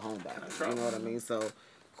more of a homebody. You know what I mean? So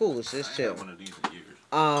cool. It's just chill. One of these in years.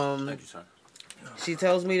 Thank you, sir. She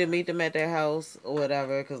tells me to meet them at their house or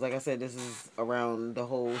whatever, because like I said, this is around the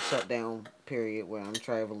whole shutdown period where I'm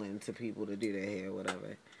traveling to people to do their hair or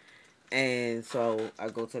whatever. And so I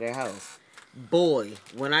go to their house. Boy,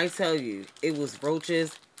 when I tell you, it was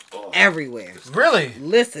roaches everywhere. Really?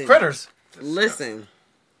 Listen. Critters. Listen.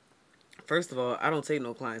 First of all, I don't take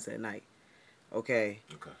no clients at night. Okay?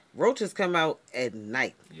 Roaches come out at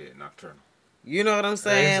night. Yeah, nocturnal. You know what I'm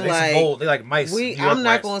saying? They like mice. I'm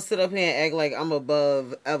not going to sit up here and act like I'm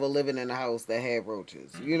above ever living in a house that had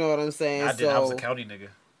roaches. You know what I'm saying? I did. I was a county nigga.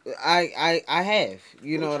 I have.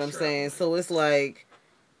 You know what I'm saying? So it's like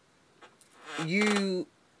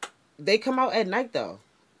they come out at night though.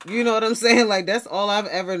 You know what I'm saying? Like that's all I've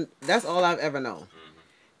ever known. Mm-hmm.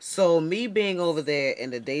 So me being over there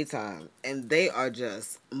in the daytime and they are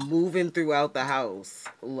just moving throughout the house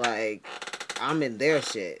like I'm in their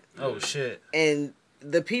shit. Oh shit. And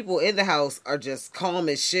the people in the house are just calm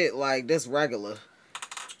as shit. Like this regular.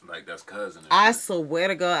 Like that's cousin. I swear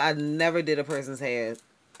to God, I never did a person's hair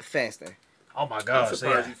faster. Oh my God! I'm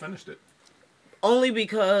surprised you finished it. Only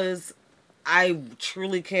because I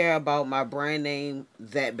truly care about my brand name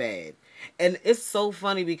that bad. And it's so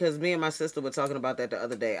funny because me and my sister were talking about that the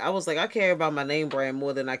other day. I was like, I care about my name brand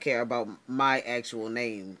more than I care about my actual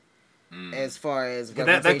name. As far as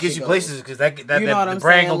that gets you places because that you know the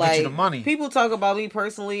brand gonna get you the money. People talk about me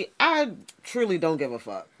personally. I truly don't give a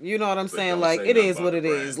fuck. You know what I'm saying? Like it is what it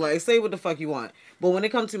is. Like say what the fuck you want. But when it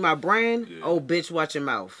comes to my brand, oh bitch, watch your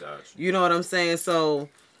mouth. Gotcha. You know what I'm saying? So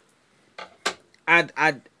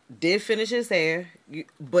I did finish his hair,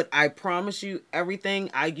 but I promise you,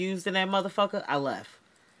 everything I used in that motherfucker, I left.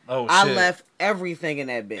 Oh shit! I left everything in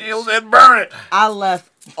that bitch. It said burn it. I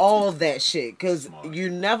left all that shit because you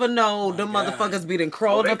never know them motherfuckers be done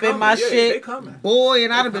crawled up in my shit, boy,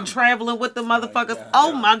 and I'd have been traveling with the motherfuckers.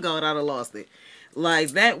 Oh my God, I'd have lost it. Like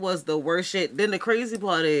that was the worst shit. Then the crazy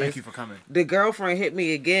part is, thank you for coming. The girlfriend hit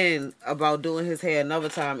me again about doing his hair another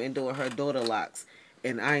time and doing her daughter locks,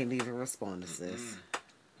 and I ain't even respond to sis.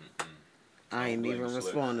 I ain't even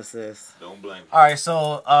respond to sis. Don't blame. All right,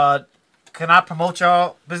 so can I promote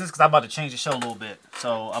y'all business? Because I'm about to change the show a little bit.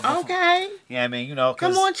 So okay. Yeah, I mean, you know,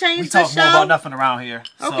 come on, change we talk the show. more about nothing around here.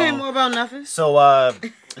 Okay, more about nothing. So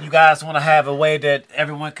you guys want to have a way that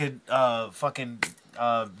everyone could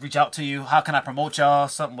reach out to you? How can I promote y'all?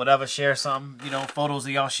 Something, whatever. Share something. You know, photos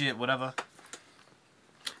of y'all shit, whatever.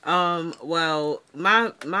 Well,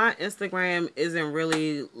 my Instagram isn't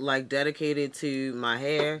really like dedicated to my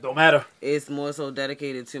hair. Don't matter. It's more so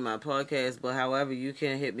dedicated to my podcast. But however, you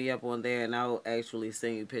can hit me up on there, and I'll actually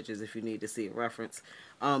send you pictures if you need to see a reference.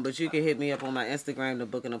 But you can hit me up on my Instagram to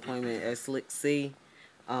book an appointment at Slick C.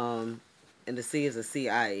 And the C is a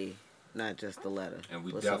CIE, not just the letter. And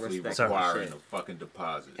we definitely requiring a fucking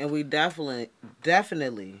deposit. And we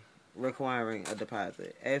definitely requiring a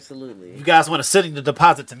deposit. Absolutely. If you guys want to send the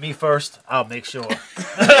deposit to me first, I'll make sure. Legit.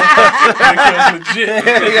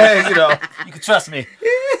 Yeah, you know, you can trust me.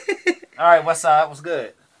 All right, Westside, what's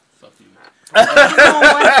good? Fuck you.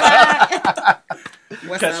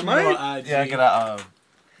 Westside, Westside, yeah, I got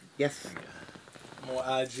yes. I'm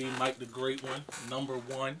on IG, Mike the Great One,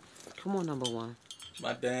 #1. Come on, #1.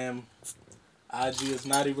 My damn IG is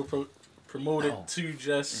not even promoted to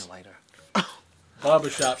just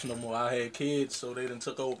barbershops no more. I had kids, so they done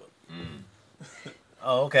took over.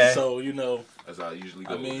 Oh, okay. So, you know, as I usually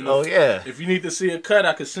go. I mean, if you need to see a cut,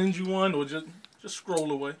 I could send you one or just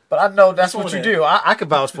scroll away. But I know that's what you do. I can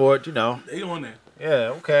vouch for it, you know. They on there.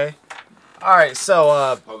 Yeah, okay. All right,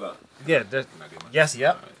 so hold up. Yeah, yes,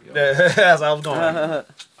 yep. Right, as I was going.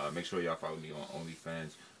 Make sure y'all follow me on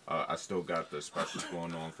OnlyFans. I still got the specials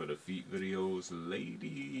going on for the feet videos,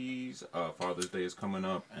 ladies. Father's Day is coming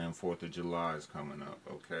up and 4th of July is coming up.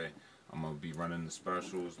 Okay, I'm gonna be running the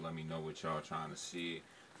specials. Let me know what y'all trying to see,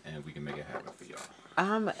 and we can make it happen for y'all.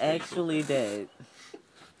 I'm actually dead.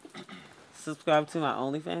 Subscribe to my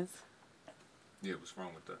OnlyFans. Yeah, what's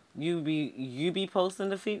wrong with that? You be posting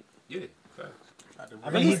the feet? Yeah, facts.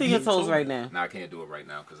 Let me see your toes right now. No, I can't do it right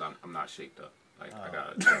now because I'm not shaped up. Like I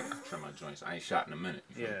gotta trim my joints. I ain't shot in a minute.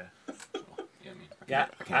 Yeah. So, I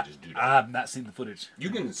can't just do that. I have not seen the footage. You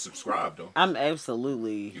can subscribe though. I'm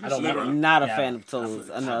absolutely not not a fan of toes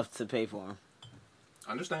enough to pay for them.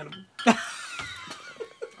 Understandable.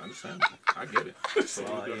 Understandable. I get it. So,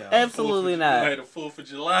 absolutely not. I had a 4th of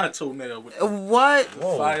July toenail with what?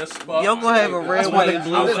 Fire spot. You're gonna have a red, white, and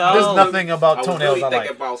blue toe. There's nothing about toenails I was really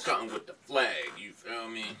thinking about something with the flag. You feel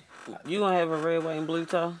me? You gonna have a red, white, and blue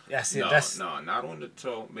toe? Yes, no, that's not on the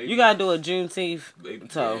toe. Maybe, you gotta do a Juneteenth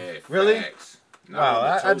toe. Yeah, really?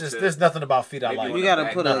 Wow, I just there's nothing about feet I like. You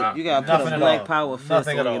gotta put a Black Power fist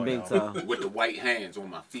on your big toe with the white hands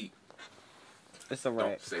on my feet. It's a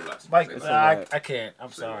wrap. Say less. Mike, I can't.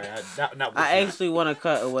 I'm sorry. I actually want to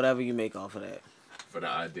cut or whatever you make off of that. For the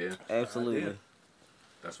idea? Absolutely. Idea.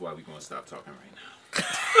 That's why we're going to stop talking right now.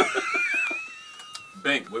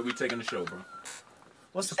 Bank, where we taking the show, bro?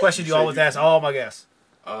 What's the question you always ask all my guests?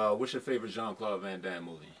 What's your favorite Jean-Claude Van Damme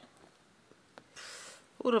movie?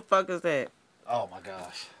 Who the fuck is that? Oh, my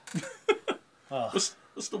gosh. What's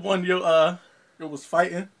the one yo was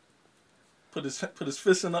fighting? Put his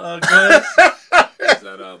fist in the glass. Is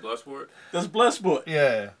that Bloodsport? That's Bloodsport.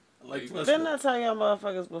 Yeah. Like Bloodsport. Didn't I tell y'all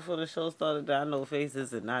motherfuckers before the show started that I know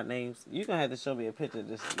faces and not names? You gonna have to show me a picture of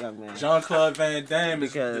this young man. Jean-Claude Van Damme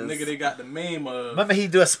is the nigga they got the meme of. Remember he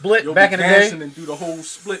do a split back in the day? And do the whole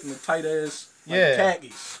split in the tight ass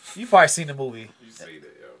khakis. You probably seen the movie. You say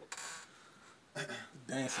that, yo.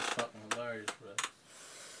 Dance is fucking hilarious, bro.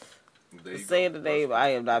 Say the name. I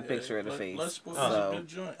am not picturing the face. Bloodsport is a good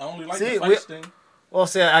joint. I only like the fight thing. Well,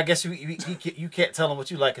 see, I guess you can't tell him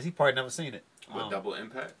what you like because he probably never seen it. But Double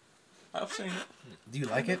Impact? I've seen it. Do you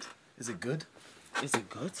like it? Is it good? Is it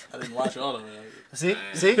good? I didn't watch all of it. See?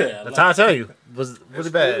 That's how I tell you. It was really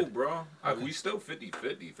bad. Cool, bro. We still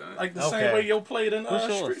 50-50, fam. Like the same way Yo played in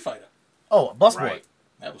Street Fighter. Oh, Bloodsport. Right.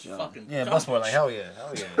 That was fucking... Yeah, Bloodsport, like, hell yeah.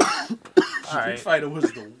 Street Fighter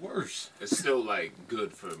was the worst. It's still, like,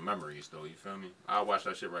 good for memories, though, you feel me? I'll watch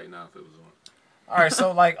that shit right now if it was on. All right,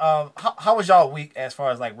 so, like, how was y'all week as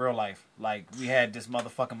far as, like, real life? Like, we had this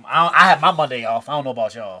motherfucking... I had my Monday off. I don't know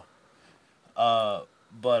about y'all.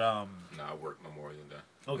 But Nah, I work Memorial Day.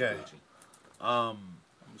 Okay. I'm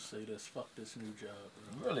gonna say this. Fuck this new job.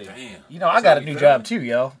 Bro. Really? Damn. You know, I got a new job too,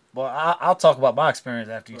 yo. But I'll talk about my experience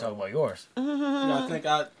after you talk about yours. I think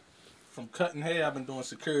from cutting hair, I've been doing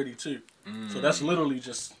security too. So that's literally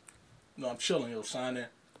just, I'm chilling. Yo, sign in.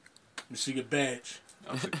 Let me see your badge.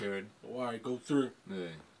 I'm secured. All right, go through. Yeah.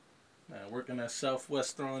 Man, working at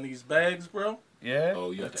Southwest throwing these bags, bro. Yeah.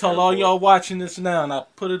 Oh, I tell all y'all watching this now, and I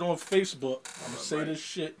put it on Facebook. I'm gonna say this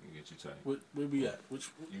shit. Get you tight. Where we at? Which?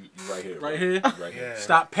 You right here. Right here. Right here.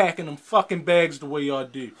 Stop packing them fucking bags the way y'all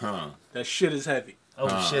do. That shit is heavy.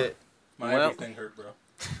 Oh shit. Everything hurt, bro.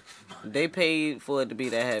 They paid for it to be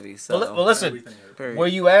that heavy. So well listen. Where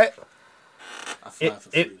you at? I fly for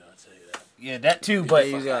free, I'll tell you that. Yeah, that too. But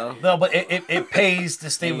there you go. No, but it pays to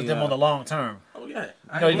stay with them on the long term. Oh yeah.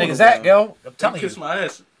 You know, you niggas that, yo. I'm telling you. Kiss my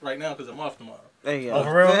ass right now because I'm off tomorrow. There you go. Oh,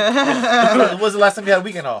 for real? When was the last time you had a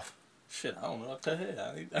weekend off? Shit, I don't know. I'll tell you.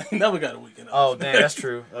 I ain't never got a weekend off. Oh, damn, that's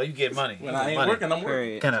true. Oh, you get money. When I ain't working, I'm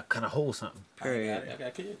working. Kind of hold something. Period. I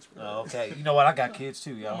got kids, bro. Oh, okay. You know what? I got kids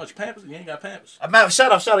too, yo. How much Pampers? You ain't got Pampers.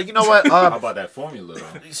 Shut up. You know what? How about that formula,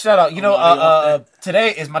 though? Shut up. You know,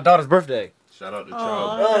 today is my daughter's birthday. Shout out to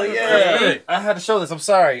Charles. Oh, yeah. I had to show this. I'm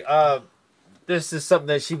sorry. This is something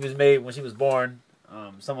that she was made when she was born.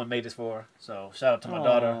 Someone made this for her. So, shout out to my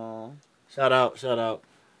daughter. Shout out.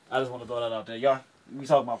 I just want to throw that out there. Y'all, we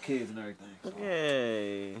talking about kids and everything. So.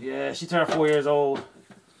 Okay. Yeah, she turned 4 years old.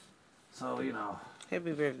 So, you know.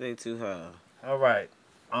 Happy birthday to her. All right.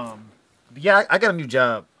 Yeah, I got a new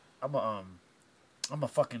job. I'm a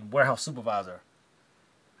fucking warehouse supervisor.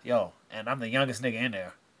 Yo, and I'm the youngest nigga in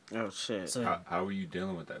there. Oh shit. So how are you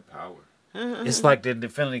dealing with that power? It's like the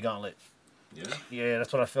Infinity Gauntlet. Yeah. Yeah,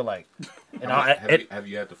 that's what I feel like. And have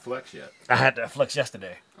you had to flex yet? I had to flex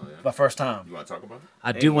yesterday. Oh, yeah? My first time. You want to talk about it?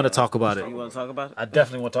 I do want to talk about it. You want to talk about it? I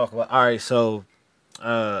definitely want to talk about it. All right, so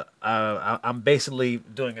I'm basically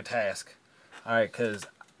doing a task. All right, because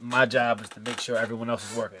my job is to make sure everyone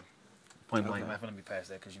else is working. Point blank. I'm not going to be past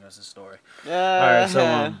that because you know it's a story. All right,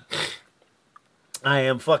 so I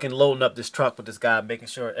am fucking loading up this truck with this guy, making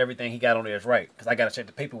sure everything he got on there is right. Because I got to check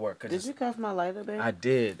the paperwork. Did you cuff my lighter, babe? I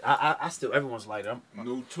did. I still, everyone's lighter.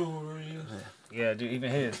 Notorious. Yeah, dude,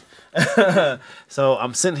 even his. So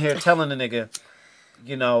I'm sitting here telling the nigga,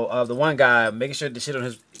 you know, the one guy, making sure the shit on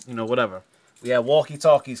his, you know, whatever. We had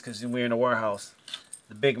walkie-talkies because we're in the warehouse.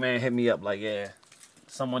 The big man hit me up like, yeah,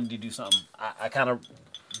 someone need to do something. I kind of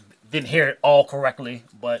didn't hear it all correctly,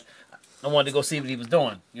 but I wanted to go see what he was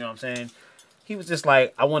doing. You know what I'm saying? He was just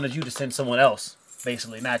like, I wanted you to send someone else,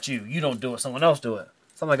 basically, not you. You don't do it, someone else do it.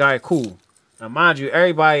 So I'm like, all right, cool. Now, mind you,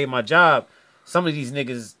 everybody in my job, some of these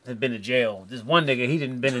niggas have been in jail. This one nigga, he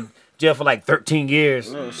didn't been in jail for like 13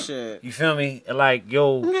 years. Oh, shit. You feel me? Like,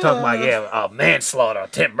 yo, talking about, manslaughter,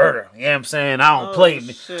 attempt murder. You know what I'm saying? I don't play.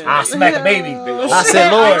 Shit. I'll smack a baby. I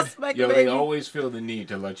said, Lord. Yo, they always feel the need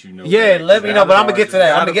to let you know. Yeah, let me know, but I'm going to get to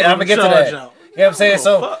that. I'm going to get to that. You know what I'm saying?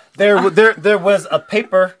 So there was a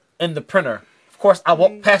paper in the printer. Of course, I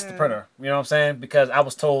walked past the printer. You know what I'm saying? Because I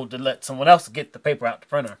was told to let someone else get the paper out the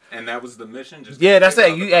printer. And that was the mission? Just that's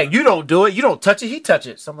it. You don't do it. You don't touch it. He touch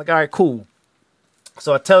it. So I'm like, all right, cool.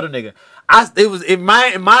 So I tell the nigga,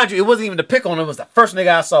 mind you, it wasn't even the pick on him. It was the first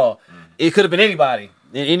nigga I saw. It could have been anybody.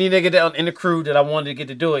 And any nigga in the crew that I wanted to get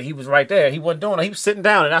to do it, he was right there. He wasn't doing it. He was sitting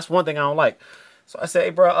down, and that's one thing I don't like. So I said, hey,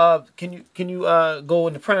 bro, can you go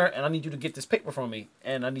in the printer, and I need you to get this paper from me,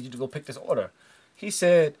 and I need you to go pick this order. He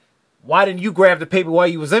said, why didn't you grab the paper while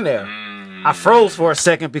you was in there? I froze for a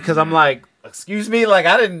second because I'm like, excuse me? Like,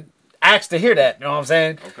 I didn't ask to hear that. You know what I'm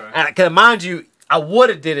saying? Okay. And mind you, I would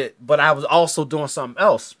have did it, but I was also doing something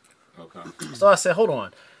else. Okay. So I said, hold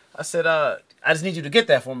on. I said, I just need you to get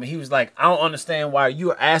that for me. He was like, I don't understand why you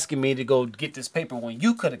are asking me to go get this paper when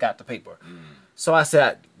you could have got the paper. So I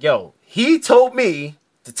said, yo, he told me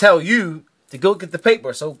to tell you to go get the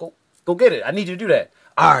paper, so go get it. I need you to do that.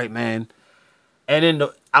 All right, man. And then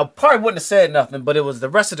I probably wouldn't have said nothing, but it was the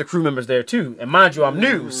rest of the crew members there too. And mind you, I'm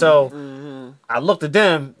new, so I looked at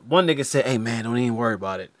them. One nigga said, hey, man, don't even worry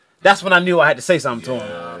about it. That's when I knew I had to say something to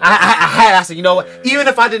him. I said, you know what? Even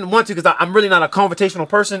if I didn't want to, because I'm really not a confrontational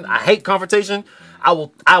person. I hate confrontation. I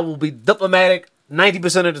will be diplomatic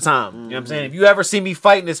 90% of the time. You know what I'm saying? If you ever see me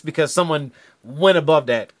fighting, it's because someone went above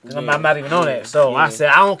that. Because I'm not even on that. So I said,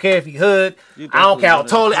 I don't care if he hood. I don't care. I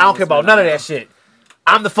don't care about none of that shit.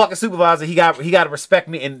 I'm the fucking supervisor. He got to respect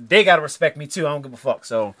me, and they got to respect me too. I don't give a fuck.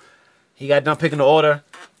 So he got done picking the order.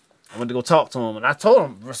 I went to go talk to him, and I told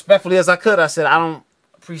him respectfully as I could. I said, I don't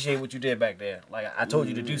appreciate what you did back there. Like, I told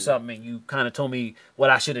you to do something, and you kind of told me what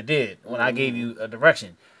I should have did when I gave you a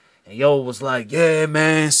direction. And yo was like, yeah,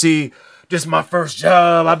 man, see, this is my first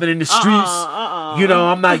job. I've been in the streets. You know,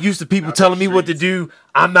 I'm not used to people telling me what to do.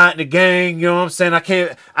 I'm not in the gang. You know what I'm saying? I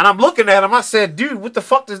can't. And I'm looking at him. I said, dude, what the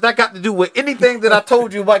fuck does that got to do with anything that I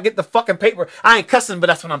told you about? Get the fucking paper. I ain't cussing, but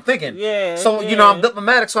that's what I'm thinking. Yeah. So, you know, I'm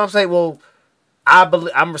diplomatic. So I'm saying, well,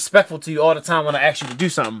 I'm respectful to you all the time when I ask you to do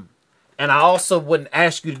something. And I also wouldn't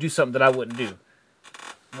ask you to do something that I wouldn't do.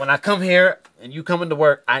 When I come here and you come into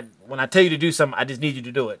work, when I tell you to do something, I just need you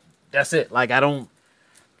to do it. That's it. Like, I don't,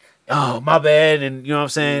 oh, my bad, and you know what I'm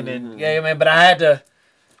saying? And yeah, man, but I had to,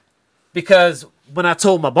 because when I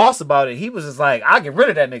told my boss about it, he was just like, I'll get rid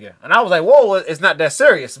of that nigga. And I was like, whoa, it's not that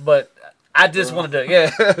serious, but I just wanted to,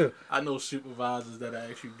 yeah. I know supervisors that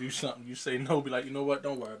actually do something, you say no, be like, you know what,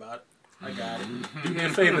 don't worry about it. I got it. Do me a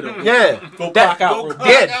favor though. Yeah. Go clock out.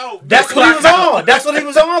 That's what he was on. That's what he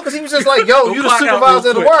was on, because he was just like, yo, you the supervisor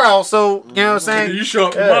of the warehouse, so, you know what I'm saying? You show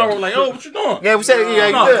up tomorrow like, oh, what you doing? Yeah, we said,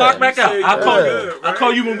 yeah, no, clock back out. I'll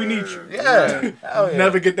call you when we need you. Yeah.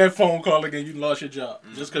 Never get that phone call again. You lost your job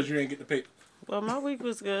just because you ain't get the paper. Well, my week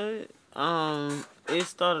was good. It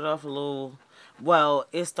started off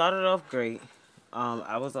it started off great.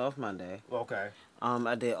 I was off Monday. Okay.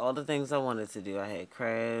 I did all the things I wanted to do. I had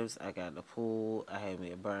crabs. I got the pool. I had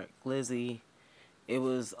me a burnt glizzy. It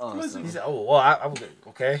was awesome. He said, oh, well, I was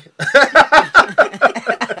okay.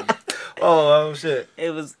 oh, shit.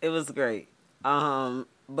 It was great.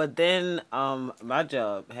 But then my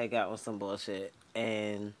job had got on some bullshit,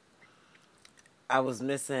 and I was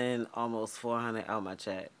missing almost $400 out my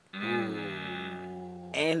check.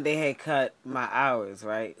 And they had cut my hours,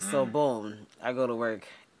 right? So boom, I go to work.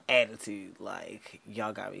 Attitude, like,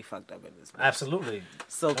 y'all got me fucked up in this place. Absolutely.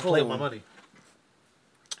 So Don't cool. play with my money.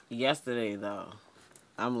 Yesterday though,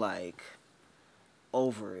 I'm like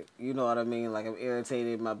over it. You know what I mean? Like, I'm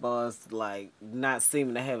irritated. My boss like not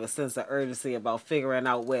seeming to have a sense of urgency about figuring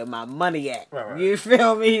out where my money at. Right. You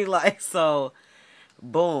feel me? Like, so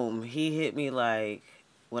boom, he hit me like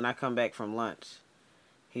when I come back from lunch.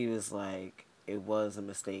 He was like, it was a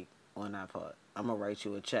mistake on our part. I'm gonna write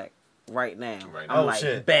you a check. Right now. I'm like,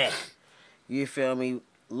 shit. back. You feel me?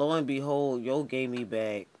 Lo and behold, yo gave me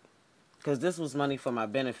back, because this was money for my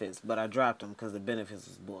benefits, but I dropped them because the benefits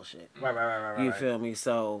was bullshit. Right. You feel me?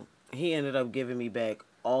 So he ended up giving me back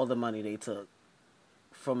all the money they took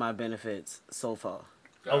for my benefits so far.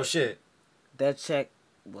 Oh, shit. That check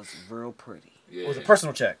was real pretty. Yeah. It was a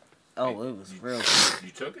personal check. Oh, it was real pretty.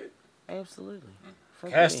 You took it? Absolutely.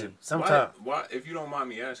 Cashed it. Sometime. Why, if you don't mind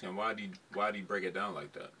me asking, why did he break it down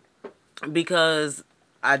like that? Because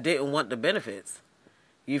I didn't want the benefits.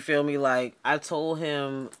 You feel me? Like, I told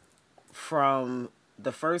him from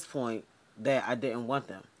the first point that I didn't want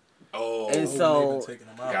them. Oh. And so,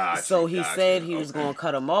 he said he was going to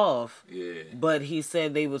cut them off. Yeah. But he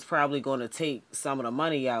said they was probably going to take some of the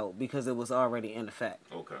money out because it was already in effect.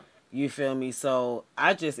 Okay. You feel me? So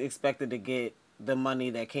I just expected to get the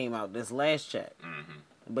money that came out this last check. Mm-hmm.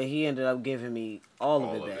 But he ended up giving me all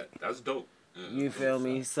of it back. That's dope. Yeah, you feel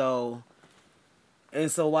me? So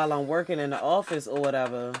while I'm working in the office or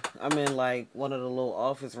whatever, I'm in like one of the little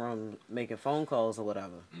office rooms making phone calls or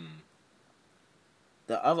whatever.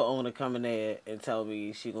 The other owner come in there and tell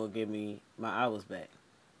me she gonna give me my hours back.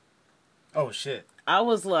 Oh, shit. I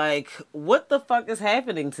was like, what the fuck is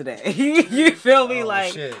happening today? You feel me?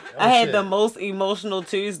 I had the most emotional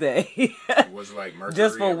Tuesday. Was like Mercury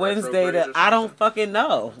just for Wednesday that I don't fucking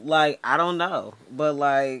know. Like, I don't know. But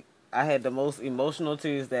like, I had the most emotional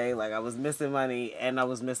Tuesday. Like, I was missing money and I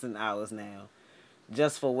was missing hours now.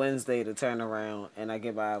 Just for Wednesday to turn around and I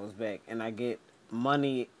get my hours back. And I get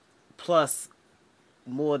money plus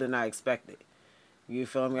more than I expected. You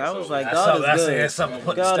feel me? I was like, God is good. That's something to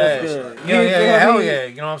put God in is stash. good. Yeah, hell yeah.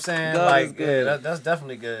 You know what I'm saying? God like, is good. Yeah, that's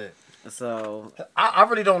definitely good. So I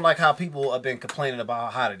really don't like how people have been complaining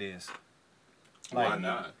about how hot it is. Like, why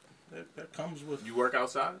not? That comes with... You work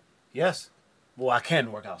outside? Yes. Well, I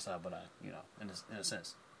can work outside, but in a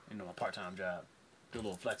sense, my part-time job, do a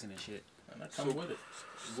little flexing and shit. And that comes with it.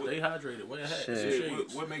 Stay hydrated. Wear a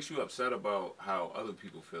hat. What makes you upset about how other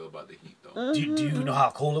people feel about the heat, though? Do you know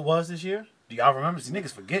how cold it was this year? Do y'all remember? These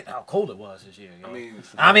niggas forget how cold it was this year. Yo.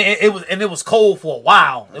 I mean, it was cold for a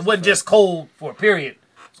while. It wasn't just cold for a period. It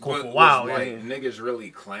was cold for a while. Niggas really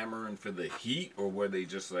clamoring for the heat, or were they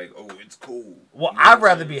just like, oh, it's cold? Well, I'd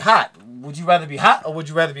rather be hot. Would you rather be hot or would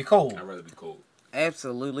you rather be cold? I'd rather be cold.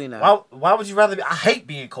 Absolutely not. Why would you rather be? I hate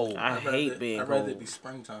being cold. I hate being cold. I'd rather it be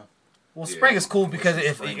springtime. Well, spring is cool because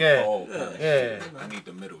yeah. I need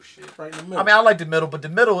the middle shit. Right in the middle. I mean, I like the middle, but the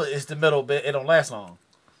middle is the middle, but it don't last long.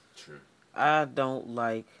 True. I don't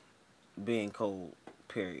like being cold.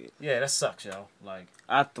 Period. Yeah, that sucks, yo. Like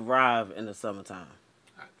I thrive in the summertime.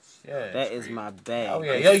 Yeah, that is my bag. Oh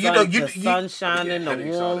yeah, yo, the sun shining, the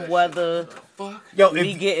warm weather. Yo,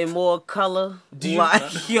 me getting more color. The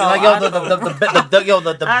best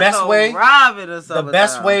way. The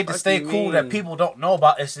best way to stay cool that people don't know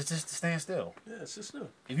about is just to stand still. Yeah, sit still.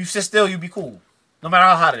 If you sit still, you be cool. No matter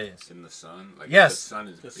how hot it is. In the sun? Like, yes. The sun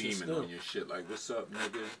is beaming on your shit. Like, what's up,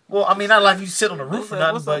 nigga? Well, I mean, not like you sit on the roof or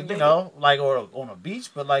nothing, but, you know, like, or on a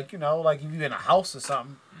beach, but, like, you know, like if you in a house or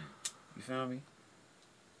something. You feel me?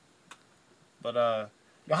 But,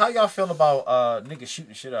 yo, how y'all feel about niggas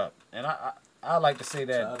shooting shit up? And I like to say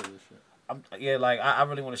that, I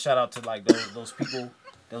really want to shout out to, like, those people,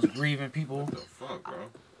 those grieving people. What the fuck,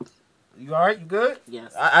 bro? You all right? You good?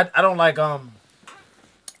 Yes. I don't like,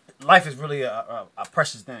 life is really a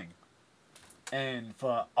precious thing. And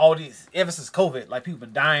for all these, ever since COVID, like, people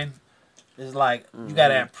been dying. It's like, you got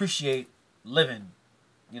to appreciate living,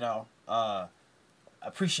 you know.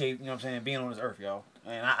 Appreciate, you know what I'm saying, being on this earth, yo.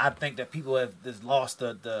 And I think that people have just lost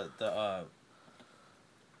lost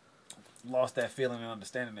that feeling and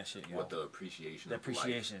understanding that shit, yo. What the appreciation? The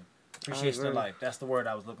appreciation. Appreciation of life. That's the word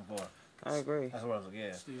I was looking for. I agree. That's what I was like,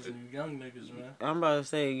 yeah. These new young niggas, man. I'm about to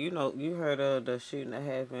say, you know, you heard of the shooting that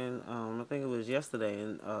happened, I think it was yesterday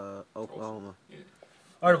in Oklahoma. Yeah.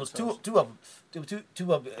 Or it was two of them.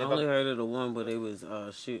 Two of them. I only heard of the one where they was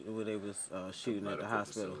shooting at the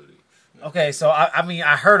hospital. Facility. Okay, so I mean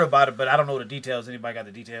I heard about it, but I don't know the details. Anybody got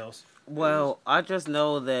the details? Well, I just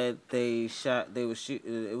know that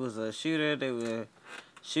it was a shooter. They were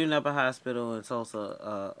shooting up a hospital in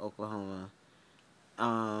Tulsa, Oklahoma.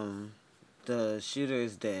 The shooter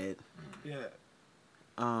is dead. Yeah.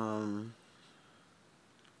 I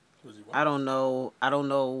don't know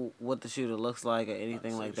what the shooter looks like or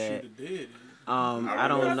anything like that. I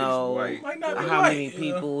don't know how many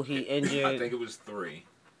people he injured. I think it was 3.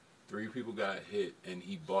 3 people got hit, and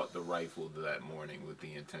he bought the rifle that morning with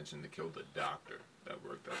the intention to kill the doctor that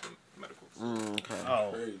worked at the medical facility. Okay.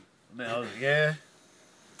 Oh, man, yeah.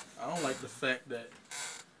 I don't like the fact that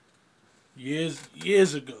years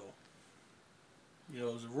ago, you know,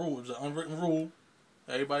 it was a rule. It was an unwritten rule.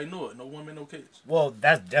 Everybody knew it. No women, no kids. Well,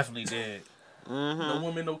 that's definitely dead. No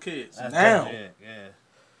women, no kids. That's now,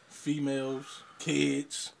 females,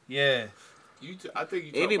 kids. Yeah. I think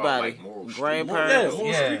you talk anybody, about like moral grandparents.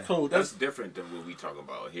 Moral street code. That's different than what we talk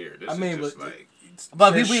about here. This is just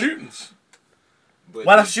but we shootings. But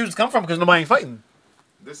why do shootings come from? Because nobody ain't fighting.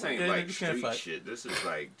 This ain't like street shit. This is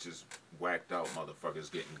like just whacked out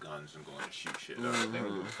motherfuckers getting guns and going to shoot shit. They don't give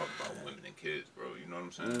a fuck about women and kids, bro. You know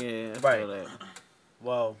what I'm saying? Yeah, right.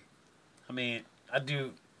 Well, I mean, I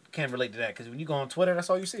can't relate to that because when you go on Twitter,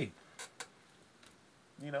 that's all you see.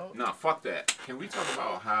 You know? Nah, fuck that. Can we talk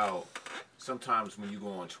about how sometimes when you go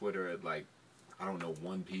on Twitter at like, I don't know,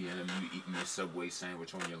 1 p.m., you eating your Subway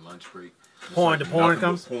sandwich on your lunch break. Porn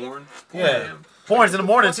comes? Porn? Yeah. Porn's in the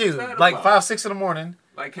morning too. Like 5, 6 in the morning.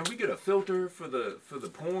 Like, can we get a filter for the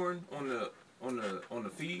porn on the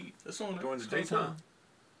feed during the daytime?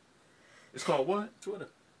 It's called what? Twitter.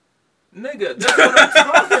 Nigga, that's what I'm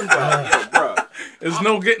talking about. Yo, bro. There's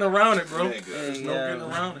no getting around it, bro. There's no getting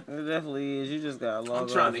around it. It definitely is. You just got to log I'm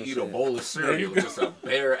trying to eat a bowl of cereal with just a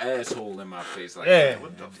bare asshole in my face. Like,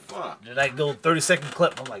 what the fuck? That little 30-second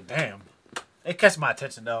clip, I'm like, damn. It catch my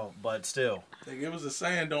attention, though, but still. It was a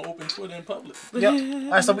saying, don't open Twitter in public. Yep.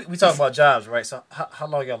 All right, so we talk about jobs, right? So how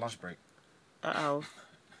long y'all lunch break? Uh-oh.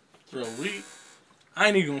 Bro, I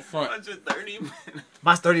ain't even gonna front. Mine's 30 minutes.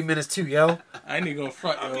 Mine's 30 minutes, too, yo. I ain't even gonna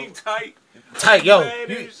front, yo. I mean, tight. Tight, yo.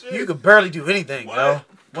 You could barely do anything, yo.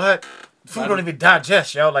 What? Food don't even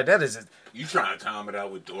digest, yo. Like, that isn't... You trying to time it out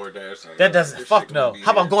with DoorDash? Like, that doesn't... Fuck no.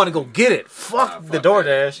 How about going to go get it? Fuck the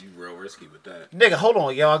DoorDash. You real risky with that. Nigga, hold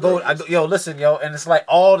on, yo. I go, yo, listen, yo. And it's like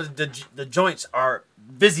all the joints are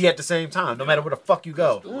busy at the same time, no matter where the fuck you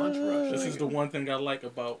go. This is the one thing I like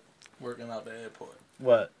about working out the airport.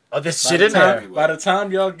 What? Oh, this shit in there. By the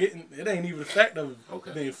time y'all getting... It ain't even the fact of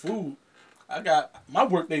their food. My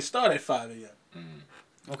work day start at 5 a.m.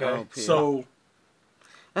 Okay. So,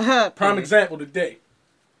 prime example today.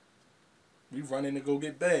 We running to go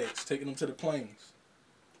get bags, taking them to the planes.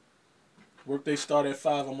 Workday start at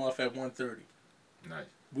 5. I'm off at 1:30. Nice.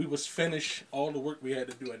 We was finish all the work we had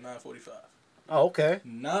to do at 9:45. Oh, okay.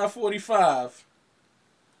 9:45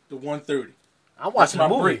 to 1:30. I'm watching a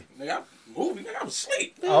movie. Break. Nigga, I was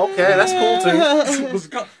asleep. Oh, okay, that's cool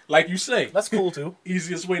too. Like you say. That's cool too.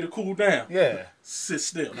 Easiest way to cool down. Yeah. Sit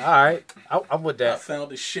still. All right. I'm with that. I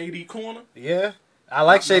found a shady corner. Yeah. I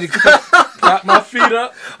like shady corner. Got my feet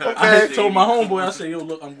up. Okay. I told my homeboy, I said, yo,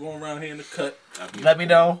 look, I'm going around here in the cut. Let me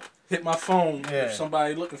know. Hit my phone if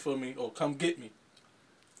somebody looking for me or come get me.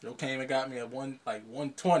 Yo came and got me at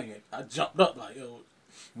 1:20. I jumped up like, yo,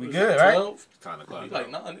 we good, right? Time to go. He's like,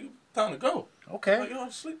 nah, nigga, time to go. Okay. Like, yo, I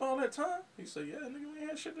sleep all that time? He said, yeah, nigga, we ain't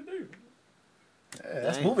had shit to do.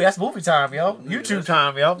 Yeah, that's movie time, yo. YouTube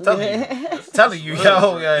time, yo. I'm telling you,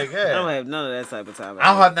 yo. Yeah. I don't have none of that type of time.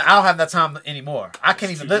 I don't have that time anymore. I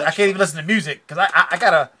can't even listen to music because I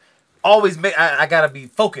gotta always I gotta be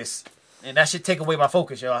focused, and that should take away my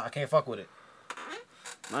focus, yo. I can't fuck with it.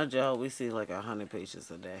 My job, we see like 100 patients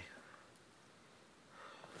a day.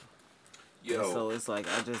 Yo. And so it's like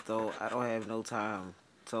I don't have no time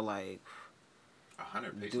to like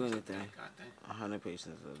 100 patients do anything. 100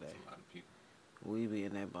 patients a day. That's a lot of people. We be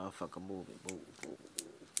in that motherfucker moving.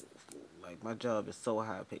 Like my job is so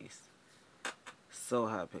high paced. So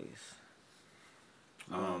high paced.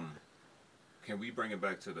 Can we bring it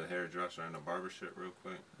back to the hairdresser and the barber shit real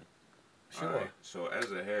quick? Sure. All right. So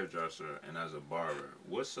as a hairdresser and as a barber,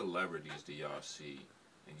 what celebrities do y'all see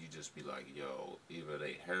and you just be like, yo, either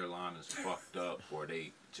they hairline is fucked up or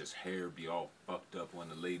they just hair be all fucked up when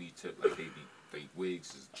the lady tip, like they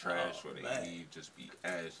wigs is trash or they weave just be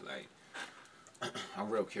ash, like I'm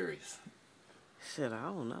real curious. Shit, I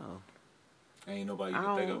don't know. Ain't nobody you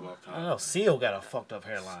can think of off time. I don't know. Seal got a fucked up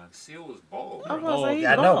hairline. Seal was bald. I'm about to say he's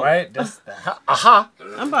I know, bald. right? That's aha.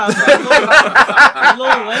 I'm about to say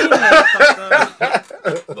Lil Wayne had fucked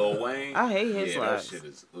up. Lil Wayne. I hate his that locks. shit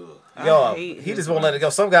is Yo, he just won't let it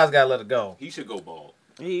go. Some guys gotta let it go. He should go bald.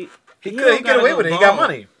 He get away with it. He got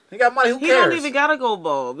money. Who cares? He don't even gotta go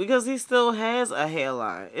bald because he still has a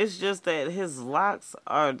hairline. It's just that his locks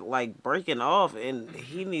are like breaking off and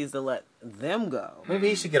he needs to let them go. Maybe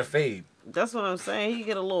he should get a fade. That's what I'm saying. He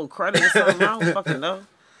get a little credit or something. I don't fucking know.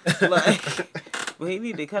 Like, but he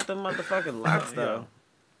need to cut them motherfucking locks though.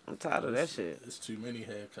 I'm tired of that shit. There's too many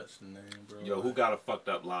haircuts to name, bro. Yo, who got a fucked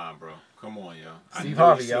up line, bro? Come on, yo. Steve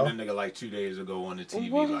Harvey, yo. I seen a nigga like 2 days ago on the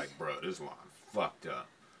TV, What? like, bro, this line fucked up.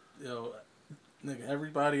 Yo, nigga,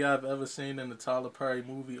 everybody I've ever seen in the Tyler Perry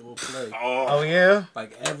movie or play. Oh yeah.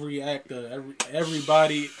 Like every actor,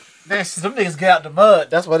 everybody. Man, some niggas get out the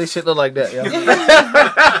mud. That's why this shit look like that, yo.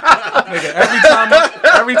 Nigga,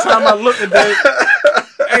 every time I look at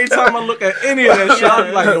that, every time I look at any of that shit,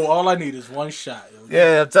 I'm like, yo, all I need is one shot, yo.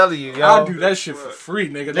 Yeah, I'm telling you, yo. I'll do that shit for free,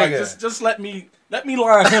 nigga. Like, just let me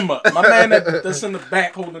line him up. My man that's in the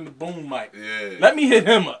back holding the boom mic. Yeah. Let me hit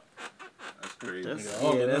him up. That's crazy.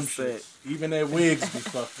 That's it. Even their wigs be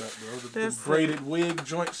fucked up, bro. The braided wig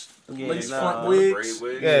joints, lace front wigs.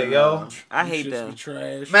 Yeah, yo. I hate them. Be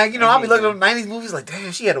trash. Man, you know, I'll be looking at them 90s movies like,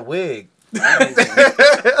 damn, she had a wig.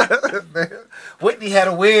 Whitney had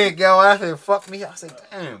a wig, yo. I said, fuck me. I said,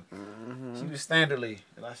 damn. She was standardly.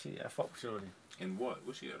 And I fuck with Shorty. And what?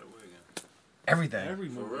 What she had a wig in? Everything. Every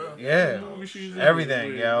movie. For real? Yeah.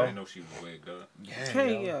 Everything, yo. I didn't know she was wigged up. Yeah,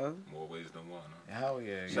 Hey, yo. More ways than one, huh? Hell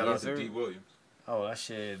yeah. Shout out to D. Williams. Oh, that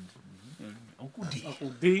shit. Uncle D. Uncle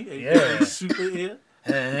D. Yeah. Super ear.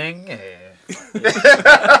 Yeah.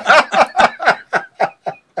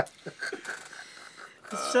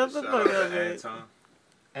 Shut the fuck up, man.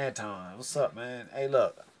 Anton, what's up, man? Hey,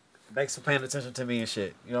 look. Thanks for paying attention to me and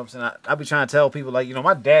shit. You know what I'm saying? I be trying to tell people, like, you know,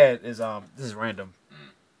 my dad is, this is random.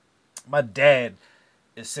 My dad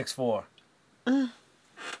is 6'4". Damn,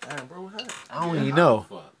 bro, what happened? I don't even know.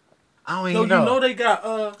 I don't even know. know. You know they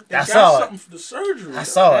got something for the surgery. I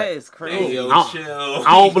saw That it. is crazy. Yo, I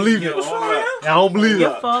don't believe it. I don't believe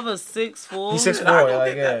Your it. father's 6'4". He's 6'4",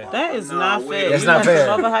 like, yeah. That is not fair. It's You not got fair.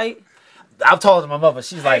 your mother height? I've told my mother,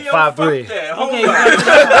 she's like 5'3". Okay,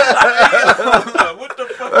 What the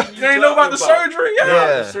fuck? You ain't know about the surgery?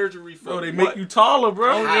 Yeah. The surgery for Bro, they make you taller,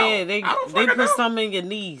 bro. oh yeah, they put some in your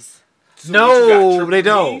knees. No, they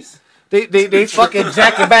don't. They fucking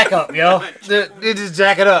jack it back up, yo. They just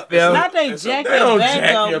jack it up, yo. Not they jack They don't your back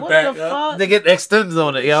jack up. your What back the up. fuck? They get the extenders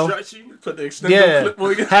on it, yo. Put the extendo Yeah. clip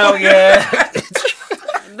on you. Hell yeah.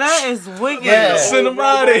 That is wicked. Yeah. Send them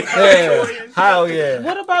out of here. Yeah. Hell yeah.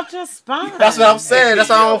 What about your spine? That's what I'm saying. That's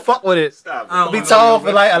why I don't fuck with it. Stop it. I'll be tall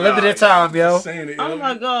for like a limited time, yo. Saying it, Oh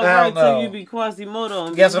my god, Hell right no. till you be Quasimodo.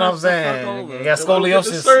 And Guess be what I'm knocked the fuck saying? over. You got Get the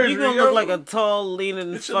scoliosis. surgery, You gonna yo. look like a tall,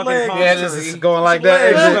 leaning Get your fucking leg- palm Yeah, tree. just going like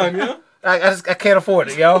Legs that. done, yo. I can't afford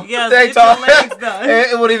it, yo. Yeah, get your legs done.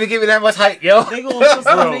 It won't even give me that much height, yo. They gonna put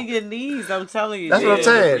something in your knees. I'm telling you. That's what I'm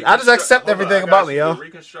saying. I just accept everything about me, yo. The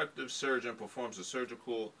reconstructive surgeon performs a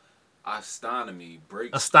surgical ostotomy.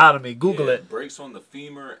 Google it. Breaks on the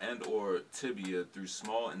femur and or tibia through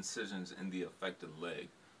small incisions in the affected leg.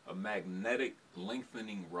 A magnetic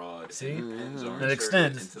lengthening rod and pins are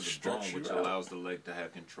inserted into the bone, which allows the leg to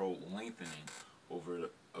have controlled lengthening over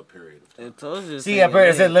a period of time. It told you. See,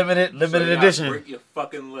 I said limited edition. Break your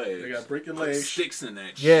fucking leg. They got to break your legs. Sticks in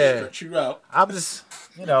that shit. Yeah. Stretch you out. I'm just,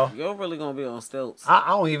 You're really gonna be on stilts. I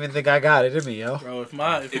don't even think I got it in me, yo. Bro, if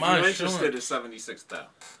you're interested, it's $76,000.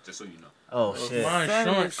 Just so you know. Oh shit! My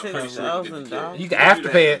insurance $76,000. You can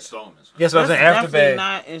afterpay it. Yes, what I'm saying. Afterpay. Definitely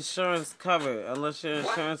not insurance covered unless your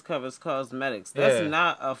insurance covers cosmetics. That's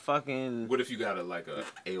not a fucking. What if you got a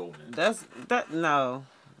ailment? No.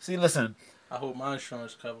 See, listen. I hope my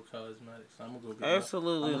insurance cover cosmetics. I'm gonna go get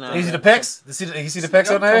absolutely not. You see the pecs? You see the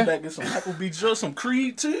pecs on there? Come back get some Applebee's, some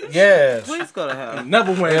Creed too. Yeah. Please go to hell. I'm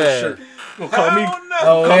never wearing a shirt. You gonna call me?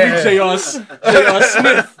 No. Call me J.R.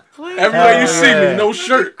 Smith. Please. Everywhere you see me, no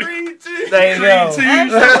shirt. Creed too. There you go.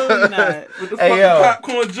 Absolutely not. With the fucking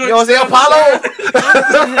popcorn joint. You don't see Apollo?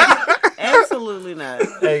 Absolutely not.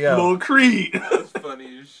 There you go. Little Creed. That's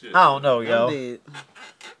funny as shit. I don't know, yo.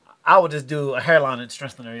 I would just do a hairline and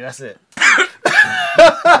strengthener. That's it. You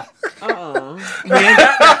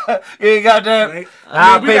ain't got that.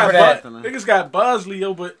 I'll pay for that. Niggas got Bosley,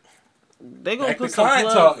 yo, but they gonna put some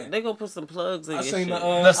plugs. They gonna put some plugs in your shit.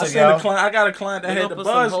 I got a client that had the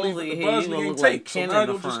Bosley, but the Bosley ain't tape. So now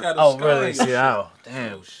they just got a oh, really? See, damn.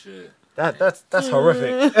 Oh, shit. That's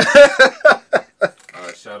horrific.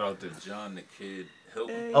 Shout out to John the Kid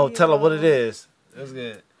Hilton. Oh, tell him what it is. That's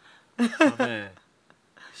good. Oh, man.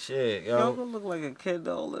 Shit, yo. Y'all gonna look like a kid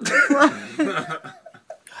doll in the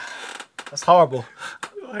That's horrible.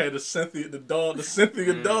 I had the Cynthia doll.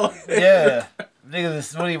 Yeah.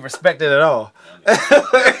 Niggas don't even respect it at all.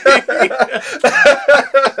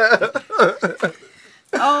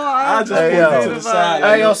 I just put it to the side.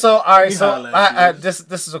 Hey, yo, so, all right, so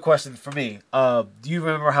this is a question for me. Do you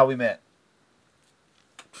remember how we met?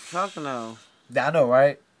 Fuck no. Yeah, I know,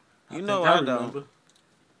 right? You know I don't. All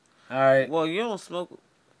right. Well, you don't smoke.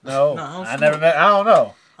 No, I never met. I don't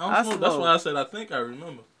know. I smoke. That's why I said I think I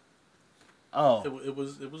remember. Oh, it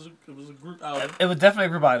was a group outing. It was definitely a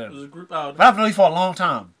group outing. It was a group outing. But I've known you for a long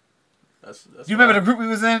time. That's do you remember the group we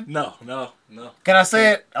was in? No. Can I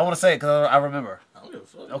say it? I want to say it because I remember. I don't give a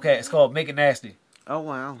fuck. Okay, it's called Make It Nasty. Oh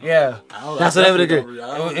wow. Yeah, that's the name of the group.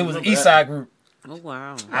 It was an East Side group. Oh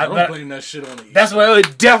wow. I don't blame that shit on it. That's what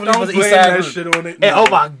it definitely was. East Side group. Shit on it. And, oh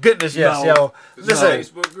my goodness, yes, yo. Listen,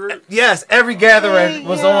 yes, every gathering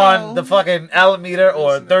was on the fucking Alameda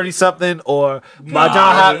or 30-something or by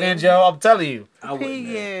John Hopkins, yo. I'm telling you,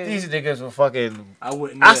 these niggas were fucking. I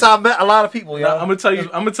wouldn't. That's how I met a lot of people, yo. I'm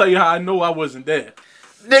gonna tell you how I know I wasn't there.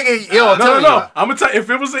 Nigga, yo, no. I'm gonna tell you, if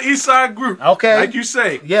it was an East Side group, okay, like you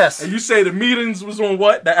say, yes, and you say the meetings was on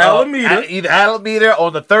what, the Alameda, either Alameda or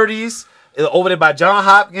the 30s. Over there by John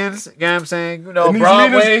Hopkins, you know what I'm saying? You know,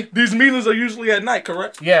 Broadway. These meetings are usually at night,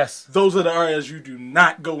 correct? Yes. Those are the areas you do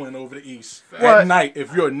not go in over the east. What? At night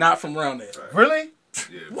if you're not from around there. Really?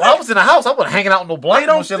 Yeah. Well, I was in the house. I wasn't hanging out with no blanket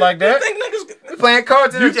and shit like that. We playing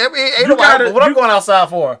cards in the what I'm going outside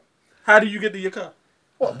for? How do you get to your car?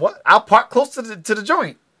 What? I'll park close to the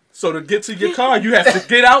joint. So to get to your car, you have to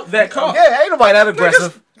get out that car. Yeah, ain't nobody that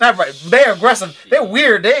aggressive. Not right. They're aggressive. They're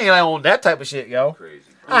weird. They ain't on that type of shit, yo. Crazy.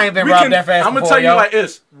 I ain't been robbed that fast. I'm gonna tell you like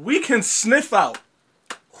this: we can sniff out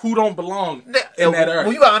who don't belong in that area.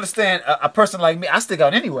 Well, you gotta understand, a person like me, I stick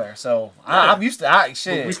out anywhere, so I'm used to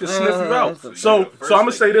shit. We can sniff you out. So I'm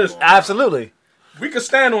gonna say this: absolutely. We can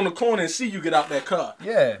stand on the corner and see you get out that car.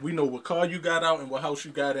 Yeah. We know what car you got out and what house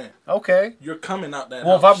you got in. Okay. You're coming out that house.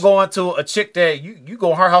 Well, if I'm going to a chick that you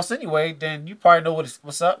go in her house anyway, then you probably know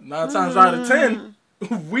what's up. 9 times out of 10.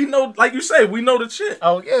 We know, like you say, we know the shit.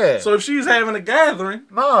 Oh yeah. So if she's having a gathering,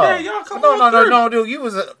 y'all come on. No, dude. You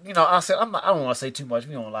was I said I don't want to say too much.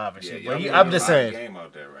 We on live and shit, but I'm just saying. Game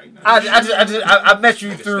out there right now. I met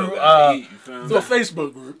you through a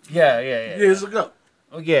Facebook group. Yeah. Years ago.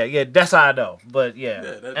 Oh yeah. That's how I know. But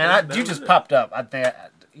yeah, you just popped up. I think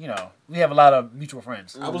we have a lot of mutual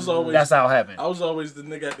friends. That's how it happened. I was always the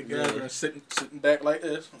nigga at the gathering, sitting back like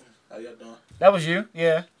this. How y'all doing? That was you,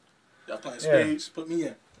 yeah. Y'all playing spades? Put me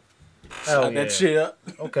in. Slide that shit up.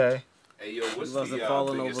 Okay. Hey yo, what's the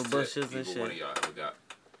falling biggest over bushes and shit? One of y'all ever got?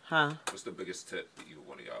 Huh? What's the biggest tip that either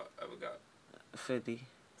one of y'all ever got? 50.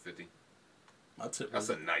 50. My tip. That's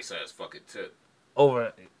a nice ass fucking tip.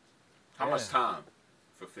 Over. How much time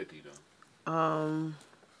for 50 though?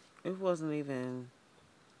 It wasn't even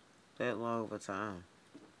that long of a time.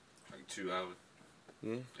 Like 2 hours.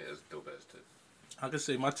 Yeah. Yeah, it's dope ass tip. I could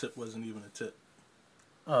say my tip wasn't even a tip.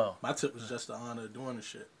 Oh. My tip was just the honor of doing the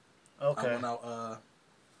shit. Okay.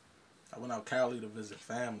 I went out Cali to visit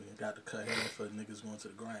family and got to cut hair for niggas going to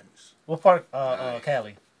the Grammys. What part?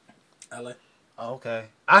 Cali. LA. Oh, okay.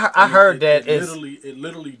 I heard that it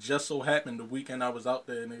literally just so happened the weekend I was out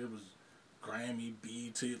there, and it was Grammy,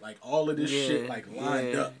 BET, like all of this shit like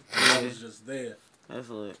lined up. I was just there. That's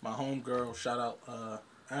lit. My homegirl, shout out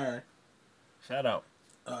Aaron. Shout out.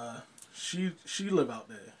 She live out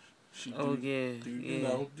there. She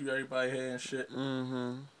do everybody hair and shit.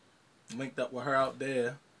 Mm-hmm. Linked up with her out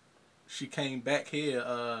there. She came back here,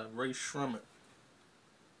 Ray Shremmerd.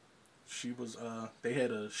 She was they had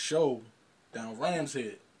a show down Rams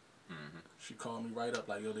Head. Mm-hmm. She called me right up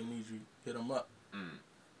like, yo, they need you, hit them up.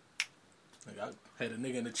 Like, I had a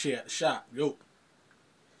nigga in the chair at the shop. Yo,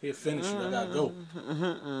 he'll finish it, I gotta go.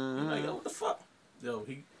 I'm like, yo, what the fuck? Yo,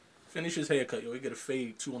 he finished his haircut, yo, he get a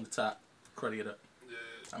fade 2 on the top, cruddy it up.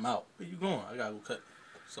 I'm out. Where you going? I gotta go cut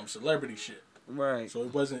some celebrity shit. Right. So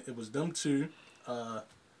it was them two, Lil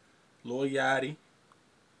Yachty.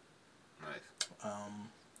 Nice.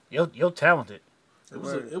 You're talented. It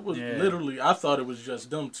was literally, I thought it was just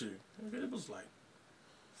them two. It was like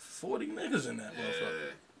 40 niggas in that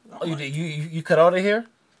motherfucker. Oh, you cut all the hair?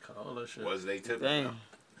 Cut all that shit. Was they tipping? Damn.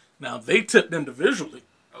 Now they tipped individually.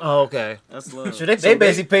 Oh, okay. That's love. So they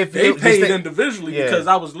basically paid for you. They paid individually because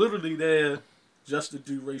I was literally there just to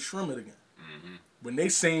do Ray Shremmerd again. Mm-hmm. When they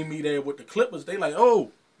seen me there with the Clippers, they like,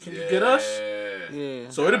 oh, can you get us? Yeah.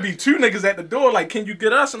 So it'll be 2 niggas at the door like, can you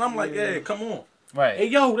get us? And I'm like, yeah, come on. Right. Hey,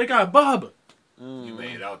 yo, they got Barber. You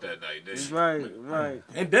made it out that night, didn't you? Right.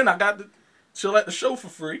 And then I got to chill at the show for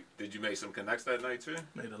free. Did you make some connects that night too?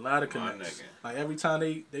 Made a lot of connects. Like every time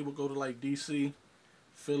they would go to like DC,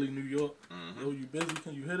 Philly, New York. Mm-hmm. Yo, you busy?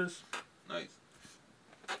 Can you hit us? Nice.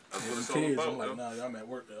 That's what it's all kids, about, I'm like, though. nah, I'm at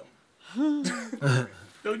work though.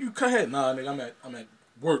 Yo, you go ahead. Nah, nigga, I'm at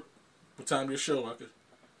work. What time your show? I could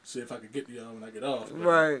see if I could get to y'all when I get off.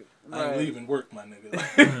 Right. I ain't leaving work, my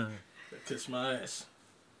nigga. Kiss my ass.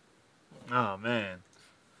 Oh man.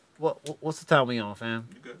 What's the time we on, fam?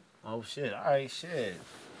 You good? Oh shit. All right, shit.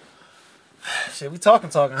 Shit, we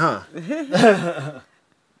talking, huh?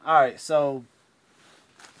 All right, so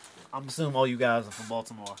I'm assuming all you guys are from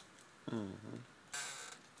Baltimore.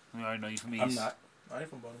 Mm-hmm. We already know you from East. I'm not. I ain't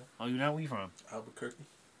from Baltimore. Oh, you not? Where you from? Albuquerque.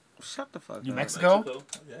 Shut the fuck up. New Mexico?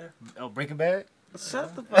 Yeah. Oh, Breaking Bad?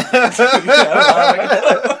 Shut the fuck up.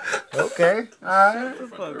 Okay. All right.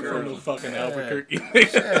 From the fucking Albuquerque.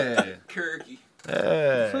 Kirky.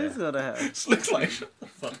 Yeah. Please go to hell. Slick's like, shut the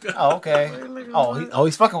fuck up. Oh, okay.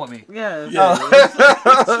 He's fucking with me. Yes. Oh.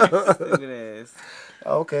 Stupid ass.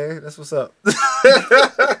 Okay, that's what's up.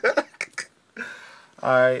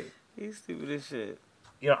 All right. He's stupid as shit.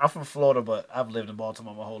 You know, I'm from Florida, but I've lived in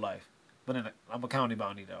Baltimore my whole life. But I'm a county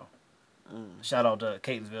bounty, though. Shout out to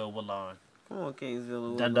Catonsville, Woodlawn. Come on,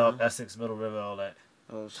 Catonsville. Dundalk, Essex, Middle River, all that.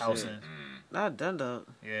 Oh, shit. Towson. Not Dundalk.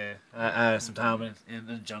 Yeah. I had some time in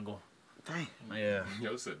the jungle. Damn. Yeah.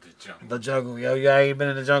 Yo said the jungle. The jungle. Yo, you ain't been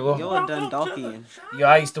in the jungle? You're a Dundalkian. Yo,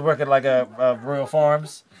 I used to work at like a Royal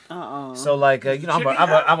Farms. So like, you know,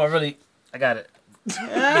 I'm a really, I got it.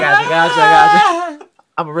 Gotcha.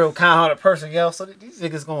 I'm a real kind-hearted person, yo. So these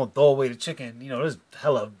niggas gonna throw away the chicken. You know, there's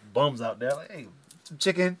hella bums out there. Like, hey, some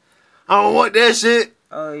chicken. I don't want that shit.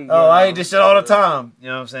 Oh, I eat this shit all the time. You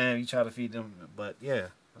know what I'm saying? You try to feed them, but yeah,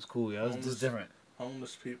 that's cool, yo. It's just different.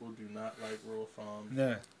 Homeless people do not like Royal Farms.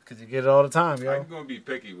 Yeah, because you get it all the time, yo. You're gonna be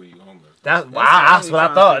picky when you're homeless. That's what I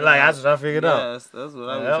thought. Like, that's what I figured out. Yes, that's what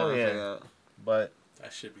I was trying to figure out. But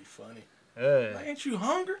that should be funny. Yeah. Like, ain't you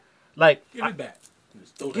hungry? Like, give it back.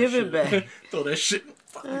 Just throw give it back. Throw that shit.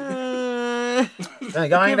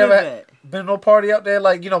 Y'all ain't never been to no party out there.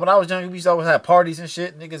 Like, you know, when I was young, we used to always have parties and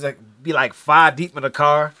shit. Niggas like be like 5 deep in the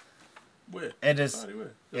car. Where? And just party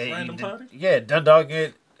where? Just random party? Yeah, Dundalk.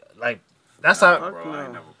 Like, that's how. Bro, I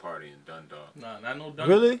ain't never party in Dundalk. Nah, not no Dundalk.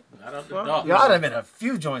 Really? Not out the dark. Y'all done been a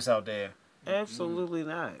few joints out there. Absolutely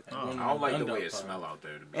not. I don't like the way it smell out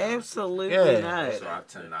there. To be Absolutely not. So I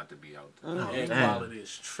tend not to be out there. Air quality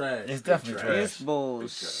is trash. It's definitely trash. It's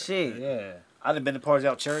bullshit. Yeah. I done been to parties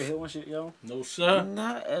out Cherry Hill and shit, yo. No, sir.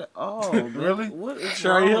 Not at all. Really? What is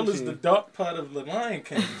Cherry Hill is the dark part of the Lion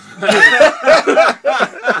King.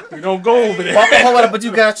 We don't go over there. Hold on, but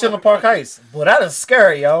you got chill in Park Heights. Boy, that is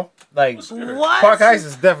scary, yo. Like, what? Park Heights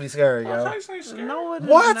is definitely scary, yo. Park Heights ain't scary. No, it is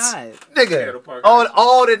what? not. Nigga,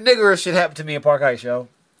 all the niggerish shit happened to me in Park Heights, yo.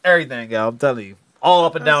 Everything, yo. I'm telling you. All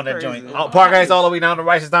up and down that crazy. joint. Park Heights all the way down to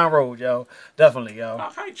Righteous Down Road, yo. Definitely, yo.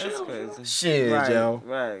 Park Heights That's chill. crazy. Shit, Right, yo.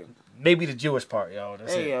 right. maybe the Jewish part, yo.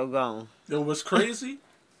 That's hey, yo, gone. Yo, what's crazy?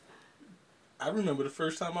 I remember the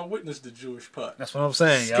first time I witnessed the Jewish part. That's what I'm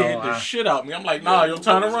saying, yo. Scared the shit out of me. I'm like, nah, yo,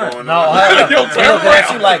 turn around. No, yo, turn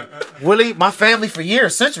around. Like, Willie, my family for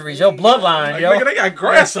years, centuries, yo, bloodline, like, yo. Nigga, they got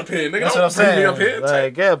grass up here. Nigga, that's what I'm saying. Me up here.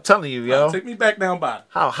 Like, yeah, I'm telling you, yo. Take me back down by.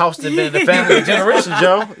 How house has been in the family for generations,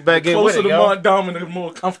 yo. You better get with it, yo. Closer to Mondawmin,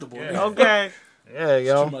 more comfortable. Yeah. Okay. Yeah,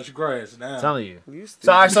 yo. Too much grass now. I'm telling you.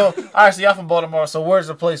 So, all right, so y'all from Baltimore. So, where's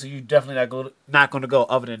the place where you definitely not going to go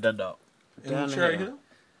other than Dundalk? In Cherry Hill?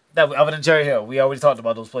 Other than Cherry Hill, we already talked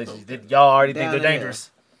about those places. Okay. Y'all already think they're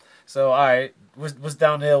dangerous. So, all right, what's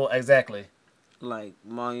downhill exactly? Like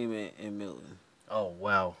Monument and Milton. Oh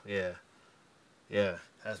wow, yeah.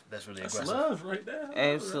 That's really aggressive. That's love right there.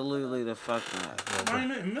 Absolutely the fuck not.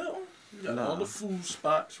 Monument and Milton. You got all the food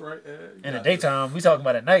spots right there. In the daytime, we talking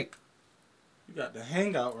about at night. You got the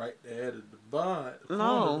hangout right there at the bar. The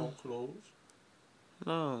no. Don't close.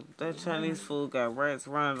 No, that Chinese food got rats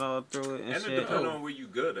running all through it and shit. And it depends on where you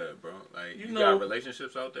good at, bro. Like, you got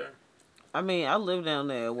relationships out there? I mean, I lived down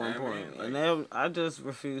there at one point, and I just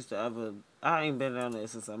refused to ever. I ain't been down there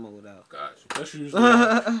since I moved out. Gotcha. That's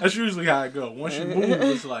usually how it go. Once you move,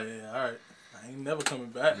 it's like, yeah, all right, I ain't never coming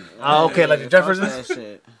back. Oh, okay, like the Jeffersons.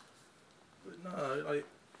 Shit. But nah, like,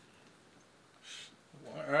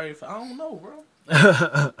 one area. I don't know, bro.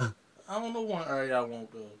 I don't know one area I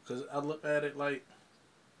won't go because I look at it like.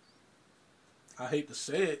 I hate to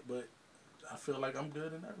say it, but I feel like I'm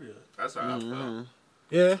good in every hood. That's how I feel.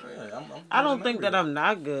 Yeah. I don't think that I'm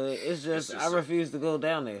not good. It's just I refuse to go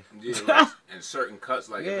down there. Yeah, like, and certain cuts,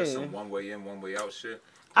 like if it's some one way in, one way out shit.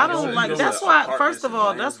 I don't like. That's why. First of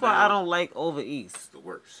all, that's why I don't like over east. The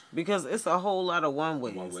worst. Because it's a whole lot of one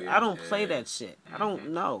ways. I don't play that shit. I don't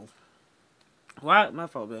know. Why? My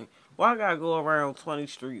fault, man. Why I gotta go around 20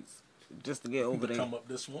 streets? Just to get over there. Come up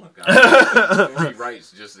this one. 3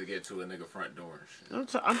 rights just to get to a nigga front door and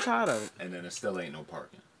shit. I'm tired of it. And then it still ain't no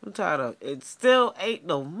parking. I'm tired of it. It still ain't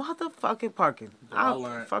no motherfucking parking.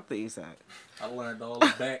 Fuck the east side. I learned all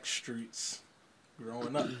the back streets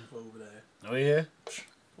growing up over there. Oh, yeah?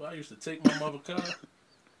 Well, I used to take my mother's car.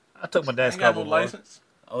 I took my dad's car. I ain't got no license.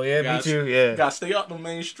 Oh, yeah, me too, yeah. Got to stay up the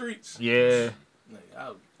main streets. Yeah.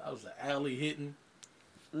 Like, I was an alley hitting,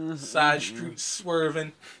 side streets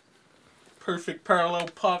swerving. Perfect parallel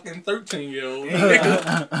parking 13-year-old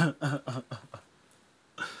nigga. Fucking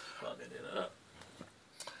it up.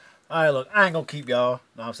 All right, look, I ain't gonna keep y'all.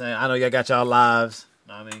 Know what I'm saying? I know y'all got y'all lives.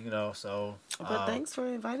 Know what I mean, so. But thanks for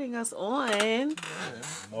inviting us on.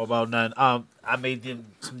 More about nothing. I made them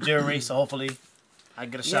some jewelry, so hopefully I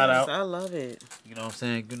get a shout out. I love it. You know what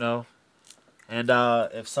I'm saying? And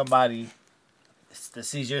if somebody that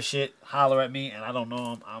sees your shit, holler at me, and I don't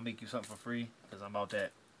know them, I'll make you something for free because I'm about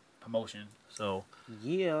that promotion. So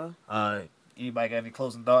yeah. Anybody got any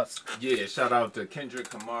closing thoughts? Yeah, shout out to Kendrick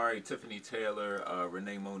Kamari, Tiffany Taylor,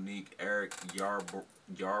 Renee Monique, Eric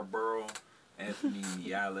Yarborough, Anthony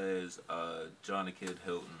Miales, Johnny Kid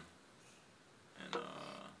Hilton,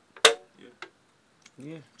 and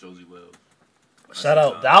yeah, Josie Wells. Shout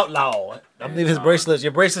out the Outlaw. I'm needing his bracelets.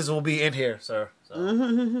 Your bracelets will be in here, sir. So let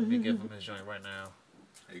me give him his joint right now.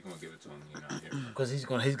 How you gonna give it to him? You're not here. Because he's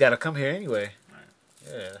got to come here anyway.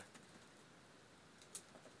 Right. Yeah.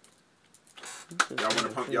 Y'all want to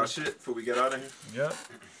pump y'all shit before we get out of here? Yep.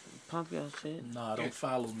 Pump y'all shit? Nah, don't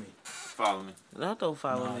follow me. Follow me. No, don't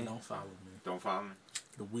follow me. Don't follow me. Don't follow me.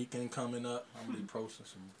 The weekend coming up, I'm going to be posting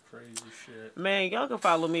some crazy shit. Man, y'all can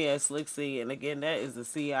follow me at Slick C. And again, that is the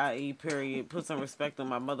CIE period. Put some respect on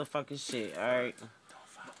my motherfucking shit, alright?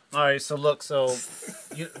 All right, so look,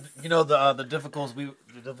 you know the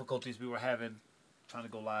difficulties we were having trying to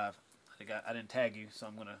go live. I didn't tag you, so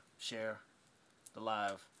I'm gonna share the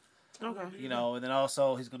live. Okay. You know, and then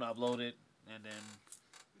also he's gonna upload it, and then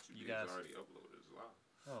you guys already uploaded as well.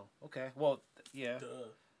 Oh, okay. Well, yeah. Duh.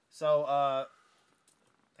 So,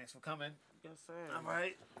 thanks for coming. Yes, sir. All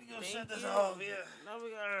right, we gonna shut this off. Yeah. No, we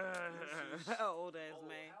got old ass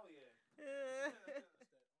man. Oh, hell yeah.